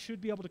 Andrew Scott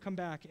should be able to come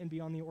back and be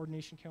on the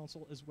ordination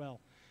council as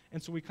well.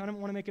 And so we kind of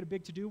want to make it a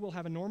big to-do. We'll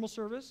have a normal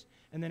service,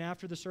 and then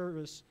after the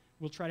service,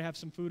 we'll try to have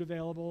some food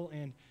available,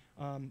 and,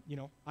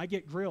 I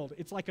get grilled.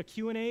 It's like a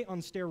Q&A on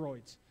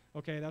steroids,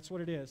 okay? That's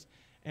what it is.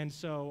 And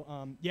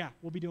so,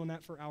 we'll be doing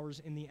that for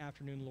hours in the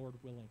afternoon, Lord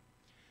willing.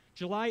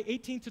 July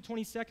 18th to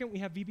 22nd, we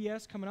have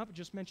VBS coming up. I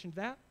just mentioned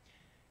that.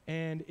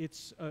 And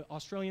it's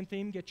Australian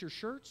theme. Get your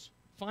shirts.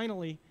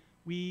 Finally,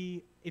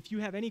 if you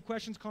have any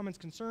questions, comments,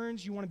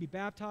 concerns, you want to be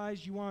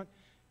baptized, you want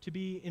to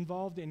be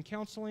involved in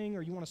counseling,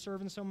 or you want to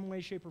serve in some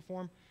way, shape, or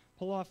form,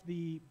 on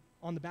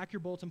the back of your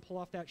bulletin, pull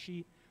off that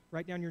sheet,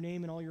 write down your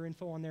name and all your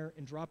info on there,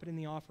 and drop it in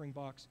the offering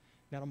box.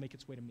 That'll make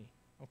its way to me,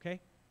 okay?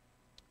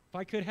 If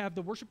I could have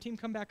the worship team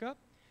come back up,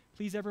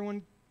 please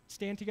everyone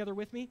stand together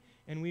with me,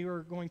 and we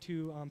are going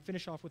to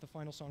finish off with a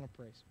final song of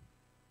praise.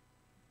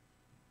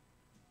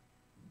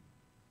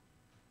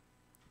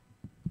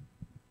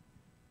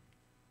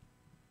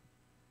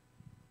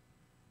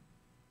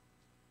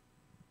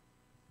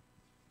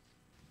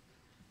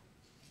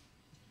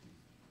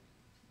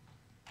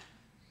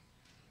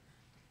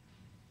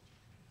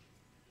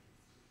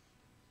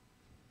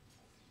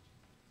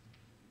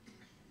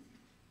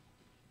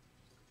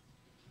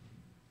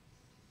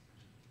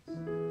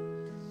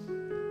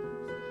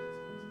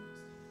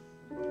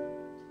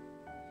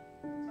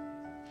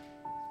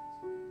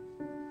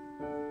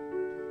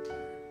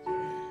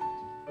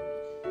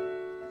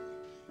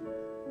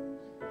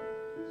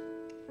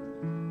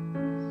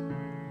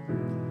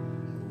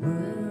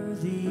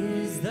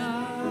 is the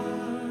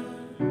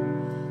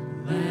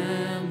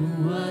Lamb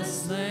who was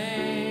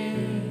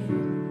slain.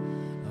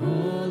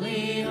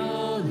 Holy,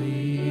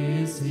 holy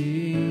is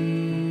He.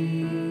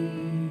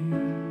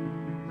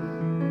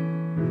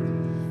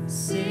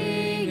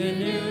 Sing a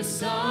new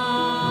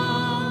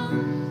song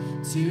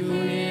to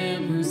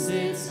Him who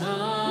sits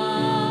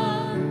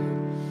on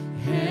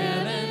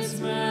heaven's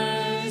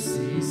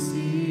mercy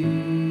seat.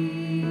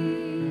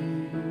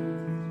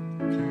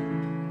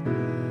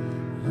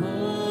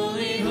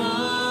 Holy,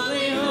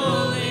 holy,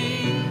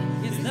 holy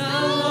is the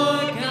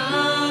Lord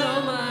God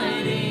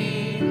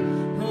Almighty,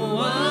 who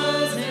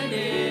was and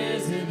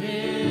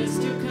is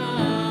to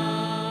come.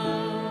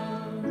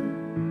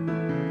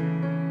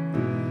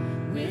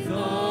 With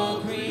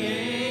all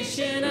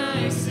creation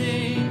I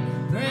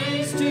sing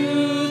praise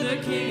to the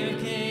King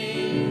of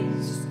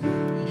Kings.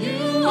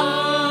 You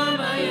are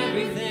my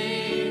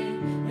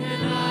everything,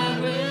 and I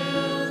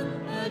will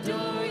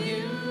adore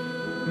you.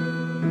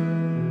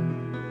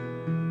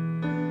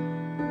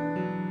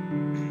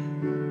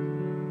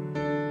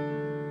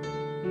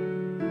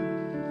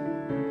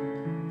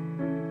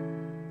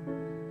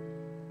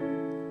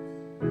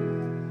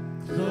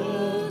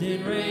 Clothed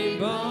in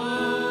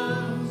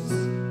rainbows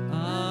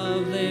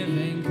of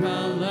living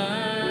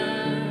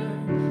color,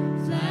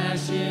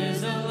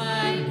 flashes of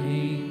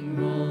lightning,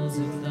 rolls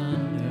of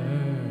thunder.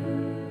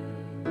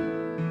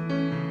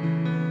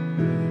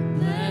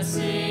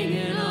 Blessing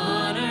and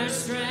honor,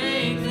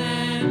 strength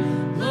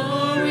and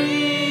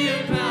glory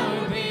and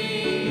power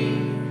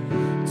be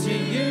to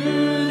you,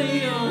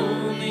 the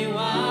only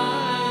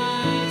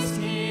wise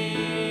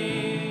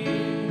King.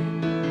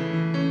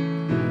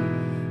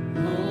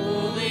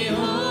 Holy,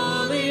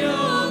 holy,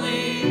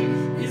 holy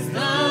is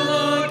the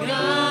Lord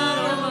God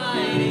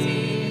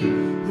Almighty,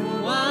 who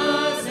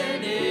was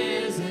and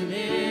is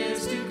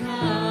to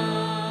come.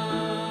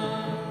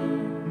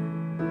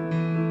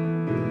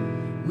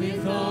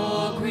 With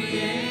all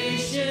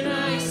creation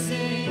I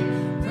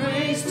sing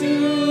praise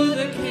to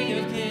the King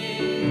of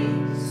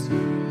Kings.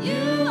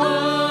 You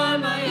are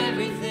my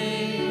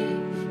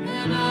everything,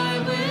 and I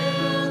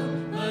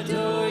will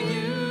adore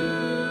you.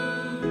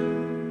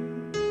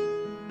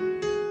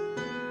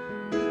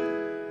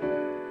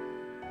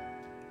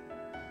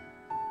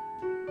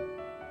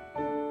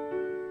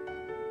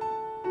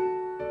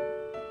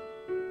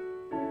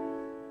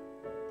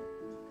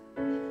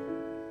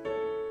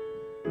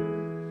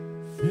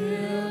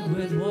 Filled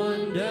with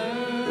wonder,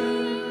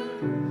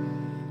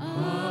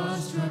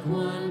 awestruck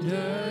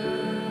wonder,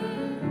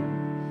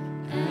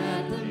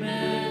 at the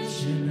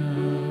mention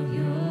of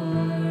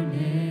your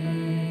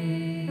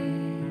name.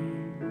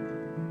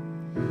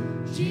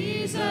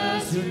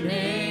 Jesus, your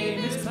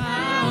name is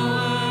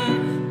power,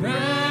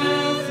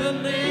 breath of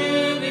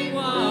living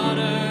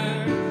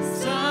water,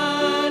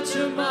 such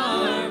a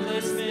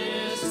marvelous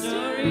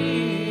mystery.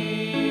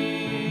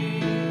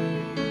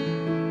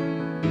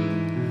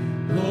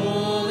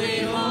 Holy,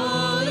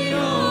 holy,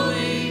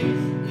 holy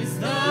is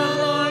the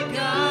Lord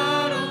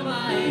God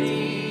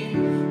Almighty,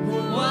 who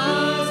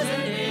was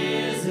and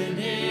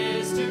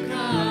is to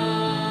come.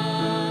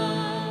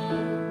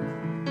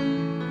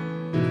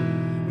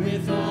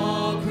 With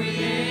all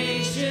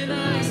creation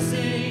I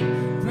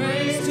sing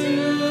praise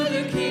to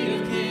the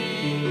King of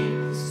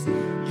Kings.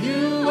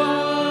 You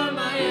are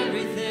my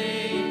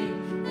everything,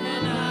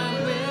 and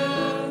I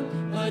will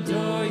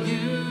adore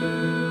you.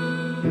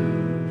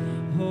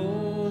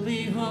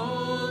 Holy,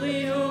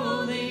 holy,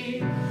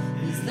 holy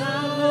is the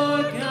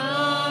Lord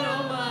God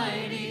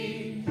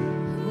Almighty,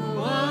 who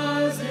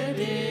was and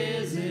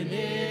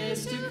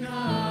is to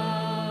come.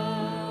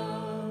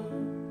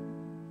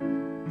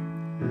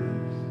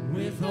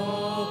 With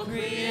all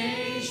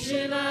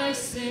creation I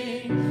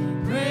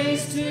sing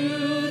praise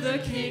to the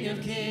King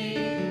of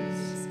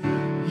Kings.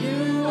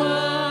 You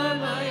are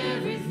my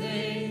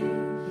everything,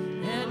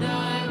 and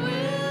I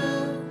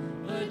will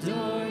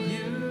adore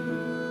you.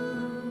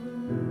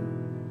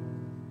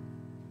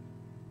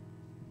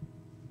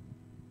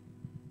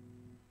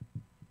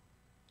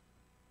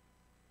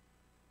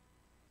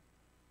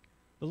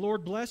 The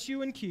Lord bless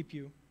you and keep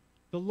you.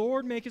 The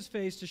Lord make his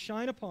face to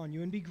shine upon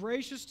you and be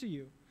gracious to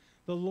you.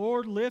 The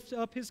Lord lift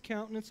up his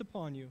countenance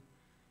upon you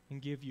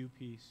and give you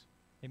peace.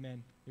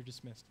 Amen. You're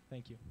dismissed.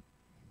 Thank you.